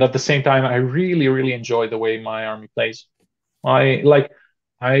 And at the same time, I really, really enjoy the way my army plays. I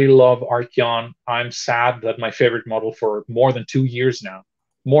love Archeon. I'm sad that my favorite model for more than 2 years now.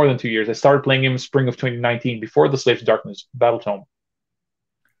 More than 2 years. I started playing him in spring of 2019, before the Slaves of Darkness battle tome.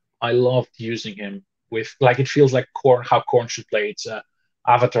 I loved using him with, it feels like how Khorne should play. It's an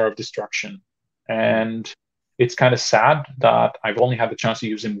avatar of destruction. And it's kind of sad that I've only had the chance to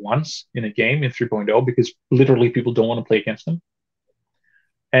use him once in a game in 3.0, because literally people don't want to play against him.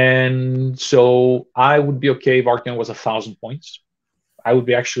 And so I would be okay if Archeon was 1,000 points. I would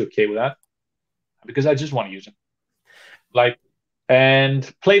be actually okay with that, because I just want to use him.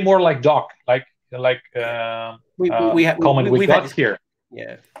 And play more like Doc, comment we got here.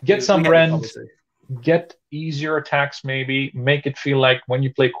 Yeah. Get some rend, get easier attacks maybe, make it feel like when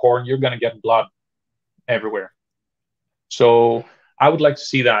you play Khorne, you're going to get blood everywhere. So I would like to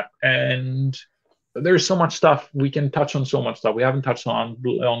see that. And there's so much stuff we can touch on. So much stuff we haven't touched on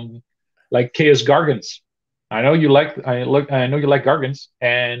like Chaos Gargants. I know you like Gargants,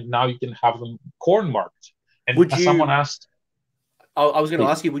 and now you can have them Khorne marked. And someone asked, I was going to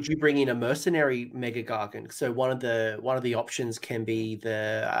ask you, would you bring in a mercenary Mega Gargant? So one of the options can be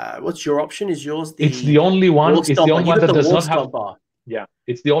the what's your option? Is yours the? It's the only one. It's the only one that does not have. Yeah,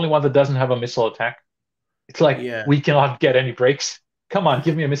 it's the only one that doesn't have a missile attack. It's we cannot get any breaks. Come on,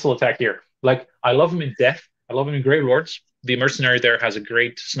 give me a missile attack here. I love him in Death. I love him in Grey Lords. The mercenary there has a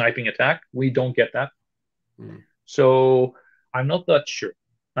great sniping attack. We don't get that. So I'm not that sure.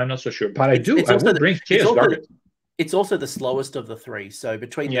 I'm not so sure. But I would bring Chaos Gargant. It's also the slowest of the 3. So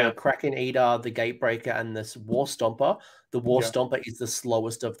between the Kraken Eater, the Gatebreaker, and this War Stomper, the War Stomper is the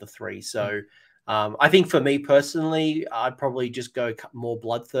slowest of the 3. So I think for me personally, I'd probably just go more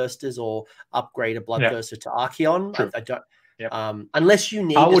Bloodthirsters or upgrade a Bloodthirster to Archeon. I don't, unless you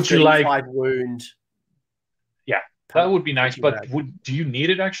need a 35 wound. Yeah, that would be nice. But do you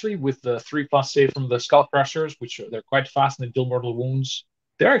need it actually with the 3+ save from the Skull Crushers, which they're quite fast and they deal mortal wounds?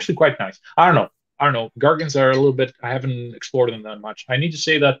 They're actually quite nice. I don't know. Gargants are a little bit, I haven't explored them that much. I need to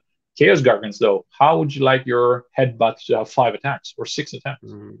say that Chaos Gargants, though, how would you like your headbutt to have 5 attacks or 6 attacks?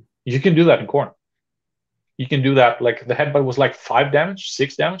 You can do that in Khorne. You can do that. The headbutt was 5 damage,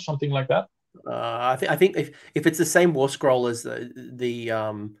 6 damage, something like that. I think if it's the same War Scroll as the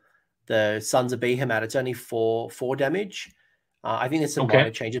Sons of Behemat, it's only 4 damage. I think there's some minor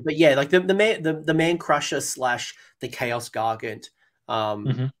changes, but yeah, the Man Crusher / the Chaos Gargant.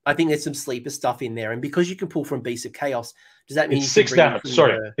 I think there's some sleeper stuff in there, and because you can pull from Beast of Chaos, does that mean it's 6 damage?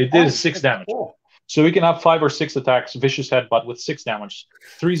 Sorry, it is 6 damage. So we can have 5 or 6 attacks, vicious headbutt with 6 damage,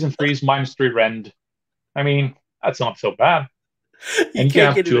 3s and 3s, -3 rend. I mean, that's not so bad. And you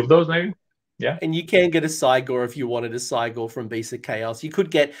can have 2 of those, maybe. Yeah, and you can get a Cygor if you wanted a Cygor from Beast of Chaos. You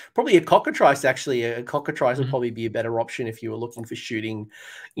could get probably a Cockatrice. Actually, a Cockatrice would probably be a better option if you were looking for shooting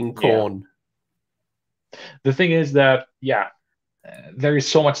in Khorne. The thing is that there is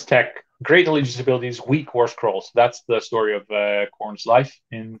so much tech, great allegiance abilities, weak War Scrolls. That's the story of Khorne's life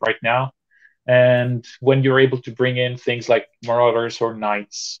right now. And when you're able to bring in things like Marauders or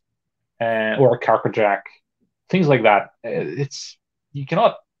Knights or Carcajack, things like that, you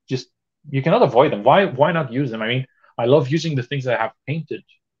cannot avoid them. Why not use them? I mean, I love using the things that I have painted.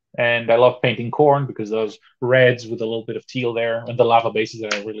 And I love painting Khorne because those reds with a little bit of teal there and the lava bases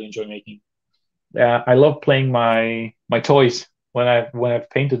that I really enjoy making. I love playing my toys when I've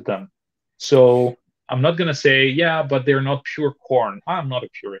painted them. So I'm not gonna say yeah, but they're not pure Khorne. I'm not a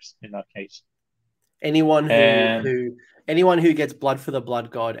purist in that case. Anyone who gets blood for the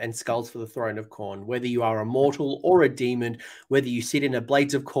blood god and skulls for the throne of Khorne, whether you are a mortal or a demon, whether you sit in a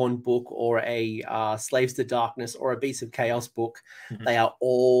Blades of Khorne book or a Slaves to Darkness or a Beast of Chaos book, they are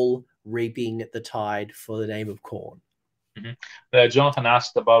all reaping the tide for the name of Khorne. Jonathan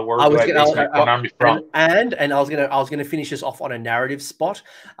asked about where do I base my Khorne army from, and I was gonna finish this off on a narrative spot.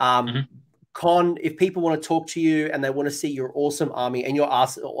 Con, if people want to talk to you and they want to see your awesome army, and your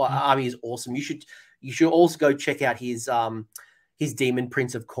army is awesome, you should also go check out his Demon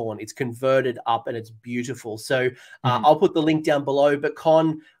Prince of Khorne. It's converted up and it's beautiful. So I'll put the link down below. But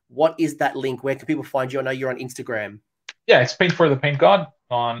Con, what is that link? Where can people find you? I know you're on Instagram. Yeah, it's Paint for the Paint God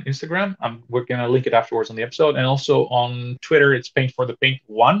on Instagram. We're gonna link it afterwards on the episode, and also on Twitter, it's Paint for the Paint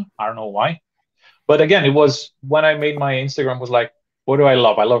 1. I don't know why, but again, it was when I made my Instagram was like, what do I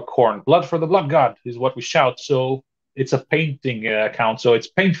love? I love Khorne. Blood for the Blood God is what we shout. So it's a painting account. So it's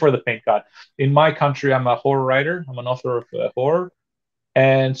Paint for the Paint God. In my country, I'm a horror writer. I'm an author of horror.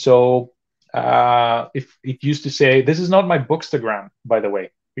 And so if it used to say, this is not my Bookstagram, by the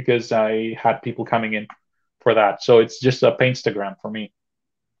way, because I had people coming in for that. So it's just a Paintstagram for me.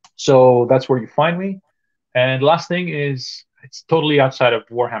 So that's where you find me. And last thing is, it's totally outside of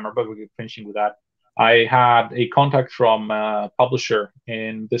Warhammer, but we're finishing with that. I had a contact from a publisher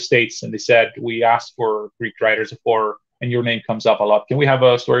in the States, and they said, we asked for Greek writers of horror, and your name comes up a lot. Can we have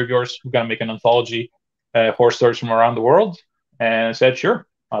a story of yours? We're going to make an anthology, horror stories from around the world. And I said, sure,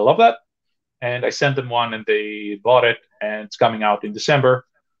 I love that. And I sent them one, and they bought it, and it's coming out in December.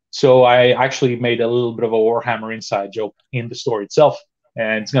 So I actually made a little bit of a Warhammer inside joke in the story itself,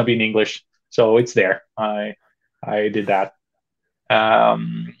 and it's going to be in English. So it's there. I did that.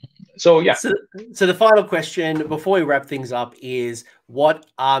 So yeah. So the final question before we wrap things up is, what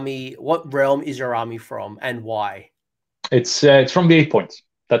realm is your army from, and why? It's from the 8 points.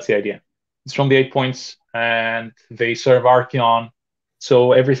 That's the idea. It's from the 8 points, and they serve Archeon.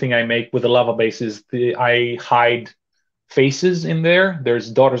 So everything I make with the lava bases, I hide faces in there. There's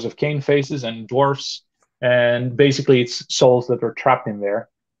Daughters of Cain faces and dwarfs, and basically it's souls that are trapped in there.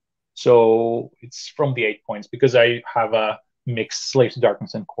 So it's from the 8 points because I have a mixed Slaves to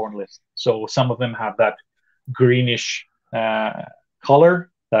Darkness and Khorne list. So some of them have that greenish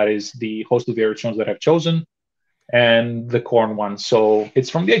color. That is the host of the Earthstones that I've chosen, and the Khorne one. So it's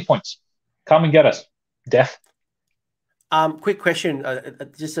from the 8 points. Come and get us. Death. Quick question,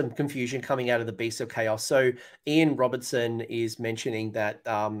 just some confusion coming out of the Beast of Chaos. So Ian Robertson is mentioning that,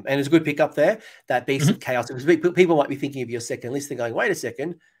 and it's a good pickup there, that Beast of Chaos. Because people might be thinking of your second list and going, wait a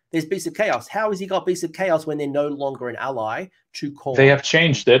second, there's Beast of Chaos. How has he got Beast of Chaos when they're no longer an ally to Khorne? They have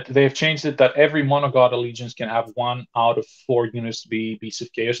changed it. They have changed it that every monogod allegiance can have 1 out of 4 units to be Beast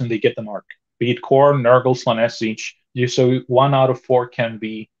of Chaos, and they get the mark. Be it Khorne, Nurgle, Slaanesh, each. So 1 out of 4 can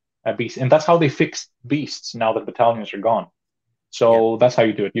be a beast. And that's how they fixed beasts now that battalions are gone. So that's how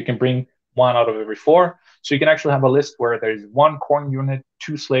you do it. You can bring 1 out of every 4. So you can actually have a list where there's 1 Khorne unit,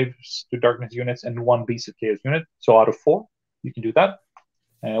 2 Slaves to Darkness units, and 1 Beast of Chaos unit. So out of 4, you can do that.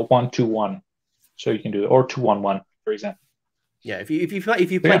 1-2-1. So you can do it, or 2-1-1, for example. Yeah, if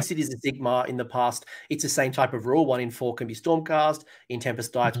you played Cities of Sigmar in the past, it's the same type of rule. 1 in 4 can be Stormcast. In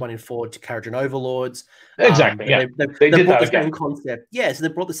Tempest Diets, 1 in 4 to Kharadron Overlords. Exactly. They brought the same concept. Yeah, so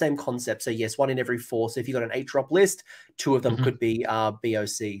they brought the same concept. So yes, 1 in every 4. So if you got an 8-drop list, 2 of them could be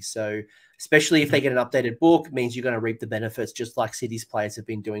BOC. So especially if they get an updated book, means you're going to reap the benefits, just like Cities players have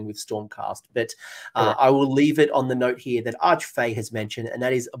been doing with Stormcast. But I will leave it on the note here that Archfey has mentioned, and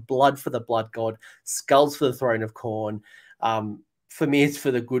that is Blood for the Blood God, Skulls for the Throne of Khorne. For me, it's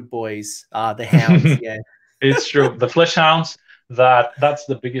for the good boys, the hounds. Yeah, it's true. The flesh hounds. That's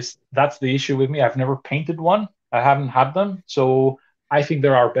the issue with me. I've never painted one. I haven't had them, so I think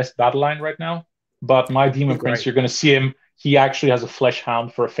they're our best battle line right now. But my Demon Prince, you're going to see him. He actually has a flesh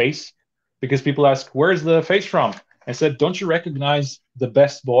hound for a face, because people ask, "Where's the face from?" I said, "Don't you recognize the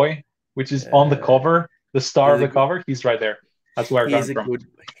best boy, which is on the cover, the star of the cover? He's right there." That's where I got it from.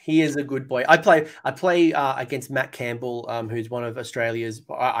 He is a good boy. I play against Matt Campbell, who's one of Australia's,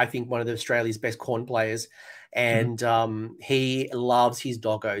 I think one of Australia's best Khorne players, and he loves his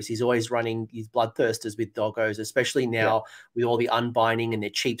doggos. He's always running his bloodthirsters with doggos, especially now with all the unbinding and their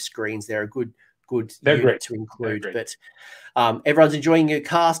cheap screens. They're a good unit to include. But everyone's enjoying your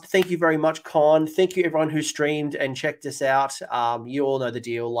cast. Thank you very much, Con. Thank you everyone who streamed and checked us out. You all know the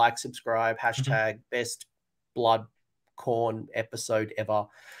deal. Like, subscribe, hashtag best blood Khorne episode ever.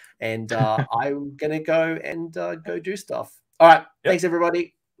 And I'm going to go and go do stuff. All right. Yep. Thanks,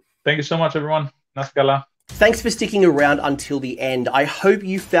 everybody. Thank you so much, everyone. Naskala. Thanks for sticking around until the end. I hope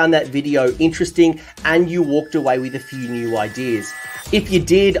you found that video interesting and you walked away with a few new ideas. If you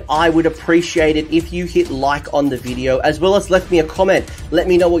did, I would appreciate it if you hit like on the video, as well as left me a comment. Let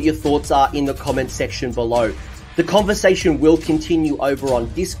me know what your thoughts are in the comment section below. The conversation will continue over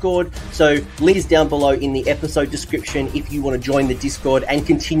on Discord, so link is down below in the episode description if you want to join the Discord and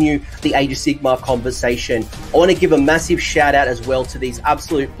continue the Age of Sigmar conversation. I want to give a massive shout out as well to these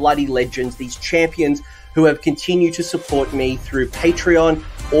absolute bloody legends, these champions who have continued to support me through Patreon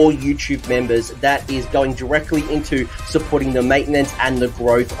or YouTube members. That is going directly into supporting the maintenance and the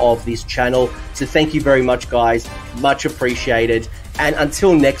growth of this channel. So thank you very much, guys. Much appreciated. And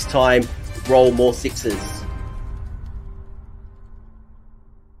until next time, roll more sixes.